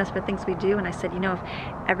thanking us for things we do. And I said, you know, if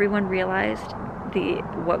everyone realized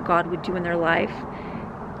what God would do in their life,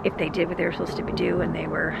 if they did what they were supposed to do, and they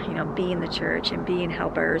were, you know, being the church and being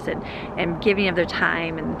helpers and giving of their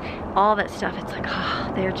time and all that stuff, it's like,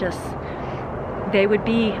 oh, they would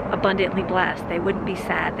be abundantly blessed. They wouldn't be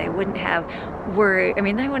sad. They wouldn't have worry. I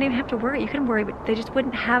mean, they wouldn't even have to worry. You couldn't worry, but they just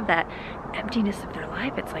wouldn't have that emptiness of their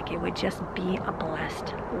life. It's like it would just be a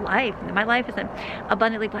blessed life. And my life isn't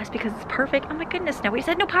abundantly blessed because it's perfect. Oh my goodness, no. We just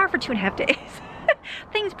had no power for 2.5 days.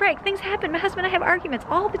 Things break, things happen. My husband and I have arguments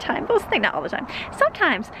all the time. Those things, not all the time,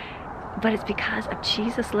 sometimes. But it's because of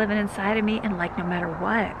Jesus living inside of me, and like no matter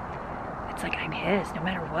what, it's like I'm his, no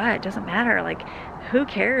matter what. It doesn't matter, like who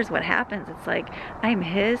cares what happens. It's like I'm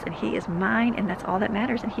his and he is mine, and that's all that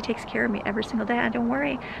matters, and he takes care of me every single day. I don't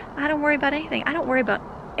worry about anything. I don't worry about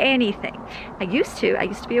anything. I used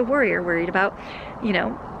to be a worrier, worried about, you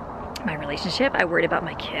know, my relationship. I worried about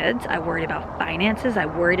my kids. I worried about finances. I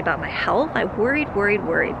worried about my health. I worried.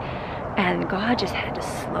 And God just had to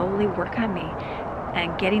slowly work on me,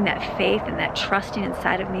 and getting that faith and that trusting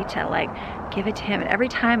inside of me to like give it to him. And every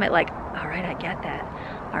time I like, all right, I get that.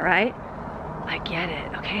 All right, I get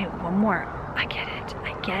it. Okay, one more. I get it.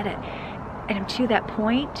 And I'm to that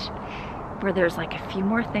point where there's like a few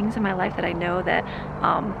more things in my life that I know that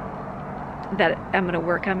that I'm gonna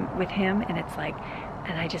work on with him, and it's like,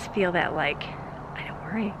 and I just feel that like I don't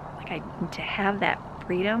worry. Like to have that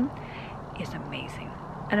freedom is amazing.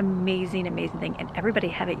 An amazing thing, and everybody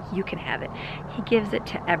have it. You can have it. He gives it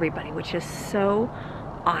to everybody, which is so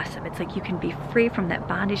awesome. It's like you can be free from that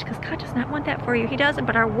bondage, because God does not want that for you. He doesn't,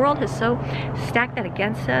 but our world has so stacked that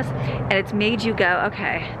against us, and it's made you go,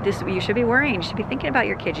 okay, this, you should be worrying, you should be thinking about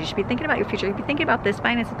your kids, you should be thinking about your future, you should be thinking about this,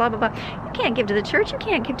 finances, blah, blah, blah. You can't give to the church, you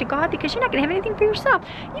can't give to God, because you're not gonna have anything for yourself.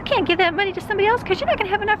 You can't give that money to somebody else because you're not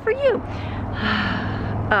gonna have enough for you.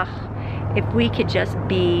 If we could just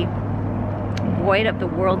be void of the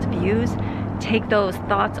world's views, take those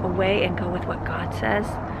thoughts away and go with what God says,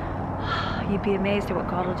 you'd be amazed at what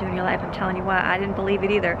God will do in your life. I'm telling you what, I didn't believe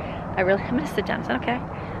it either. I'm gonna sit down. Is that okay?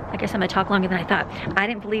 I guess I'm gonna talk longer than I thought. I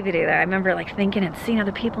didn't believe it either. I remember like thinking and seeing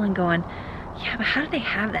other people and going, yeah, but how do they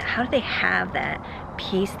have that? How do they have that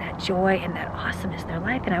peace, that joy, and that awesomeness in their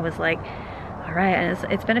life? And I was like, all right,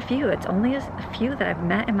 and it's been a few. It's only a few that I've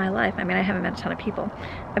met in my life. I mean, I haven't met a ton of people.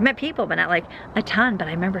 I've met people, but not like a ton, but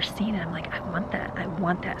I remember seeing it. I'm like, I want that. I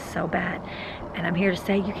want that so bad. And I'm here to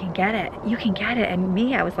say, you can get it. You can get it. And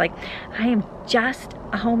me, I was like, I am just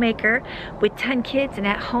a homemaker with 10 kids and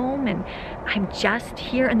at home, and I'm just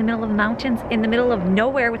here in the middle of the mountains, in the middle of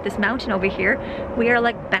nowhere with this mountain over here. We are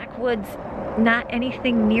like backwoods, not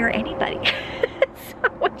anything near anybody. So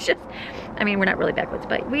it's just, I mean, we're not really backwoods,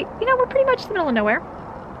 but we, you know, we're pretty much in the middle of nowhere.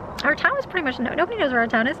 Our town is pretty much, nobody knows where our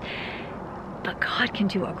town is. But God can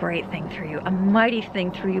do a great thing through you, a mighty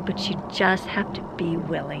thing through you, but you just have to be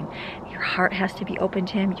willing. Your heart has to be open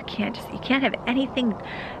to him. You can't have anything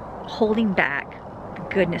holding back the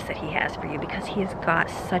goodness that he has for you, because he has got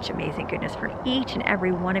such amazing goodness for each and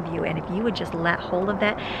every one of you. And if you would just let hold of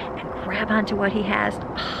that and grab onto what he has,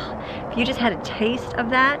 if you just had a taste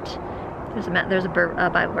of that, there's a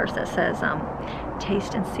Bible verse that says,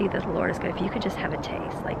 taste and see that the Lord is good. If you could just have a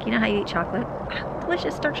taste, like, you know how you eat chocolate?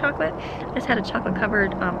 Delicious dark chocolate. I just had a chocolate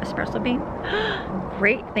covered espresso bean.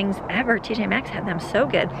 Great things ever. TJ Maxx had them, so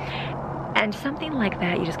good. And something like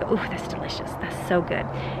that, you just go, ooh, that's delicious. That's so good.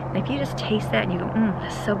 And if you just taste that and you go,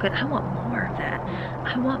 that's so good. I want more of that.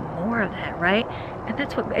 I want more of that, right? And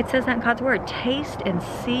that's what it says that in God's word. Taste and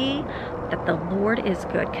see that the Lord is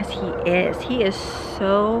good, because he is. He is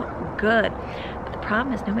so good. But the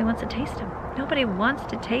problem is nobody wants to taste him. Nobody wants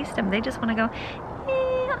to taste him. They just want to go,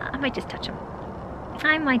 I might just touch him.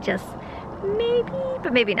 I might just, maybe,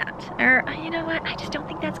 but maybe not. Or, you know what, I just don't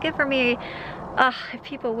think that's good for me. If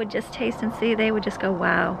people would just taste and see, they would just go,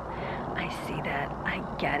 wow, I see that, I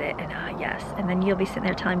get it, and yes. And then you'll be sitting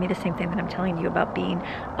there telling me the same thing that I'm telling you about being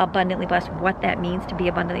abundantly blessed, what that means to be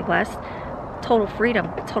abundantly blessed. Total freedom,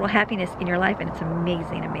 total happiness in your life, and it's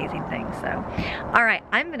amazing, amazing thing. So, all right,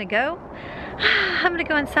 I'm gonna go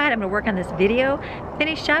inside. I'm gonna work on this video,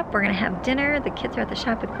 finish up. We're gonna have dinner. The kids are at the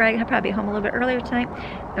shop with Craig. I'll probably be home a little bit earlier tonight,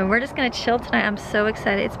 and we're just gonna chill tonight. I'm so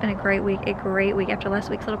excited. It's been a great week after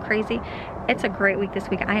last week's a little crazy. It's a great week this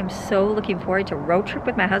week. I am so looking forward to a road trip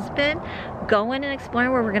with my husband, going and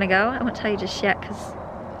exploring where we're gonna go. I won't tell you just yet, because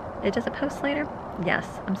it doesn't post later. Yes,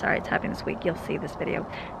 I'm sorry, it's happening this week. You'll see this video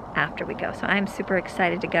after we go. So I'm super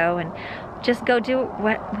excited to go and just go do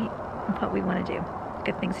what we want to do.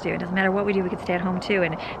 Good things to do. It doesn't matter what we do, we could stay at home too.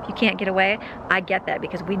 And if you can't get away, I get that,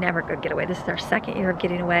 because we never could get away. This is our second year of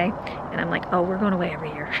getting away, and I'm like, oh, we're going away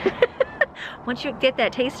every year. Once you get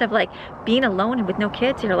that taste of like being alone and with no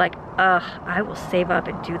kids, you're like, I will save up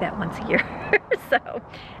and do that once a year. So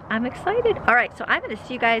I'm excited. All right, so I'm going to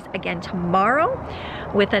see you guys again tomorrow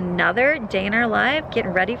with another day in our life,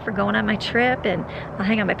 getting ready for going on my trip, and I'll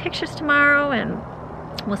hang on my pictures tomorrow, and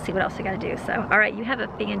we'll see what else we gotta do. So, all right, you have a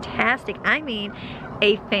fantastic, I mean,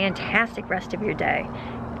 a fantastic rest of your day.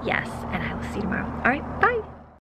 Yes, and I will see you tomorrow. All right, bye.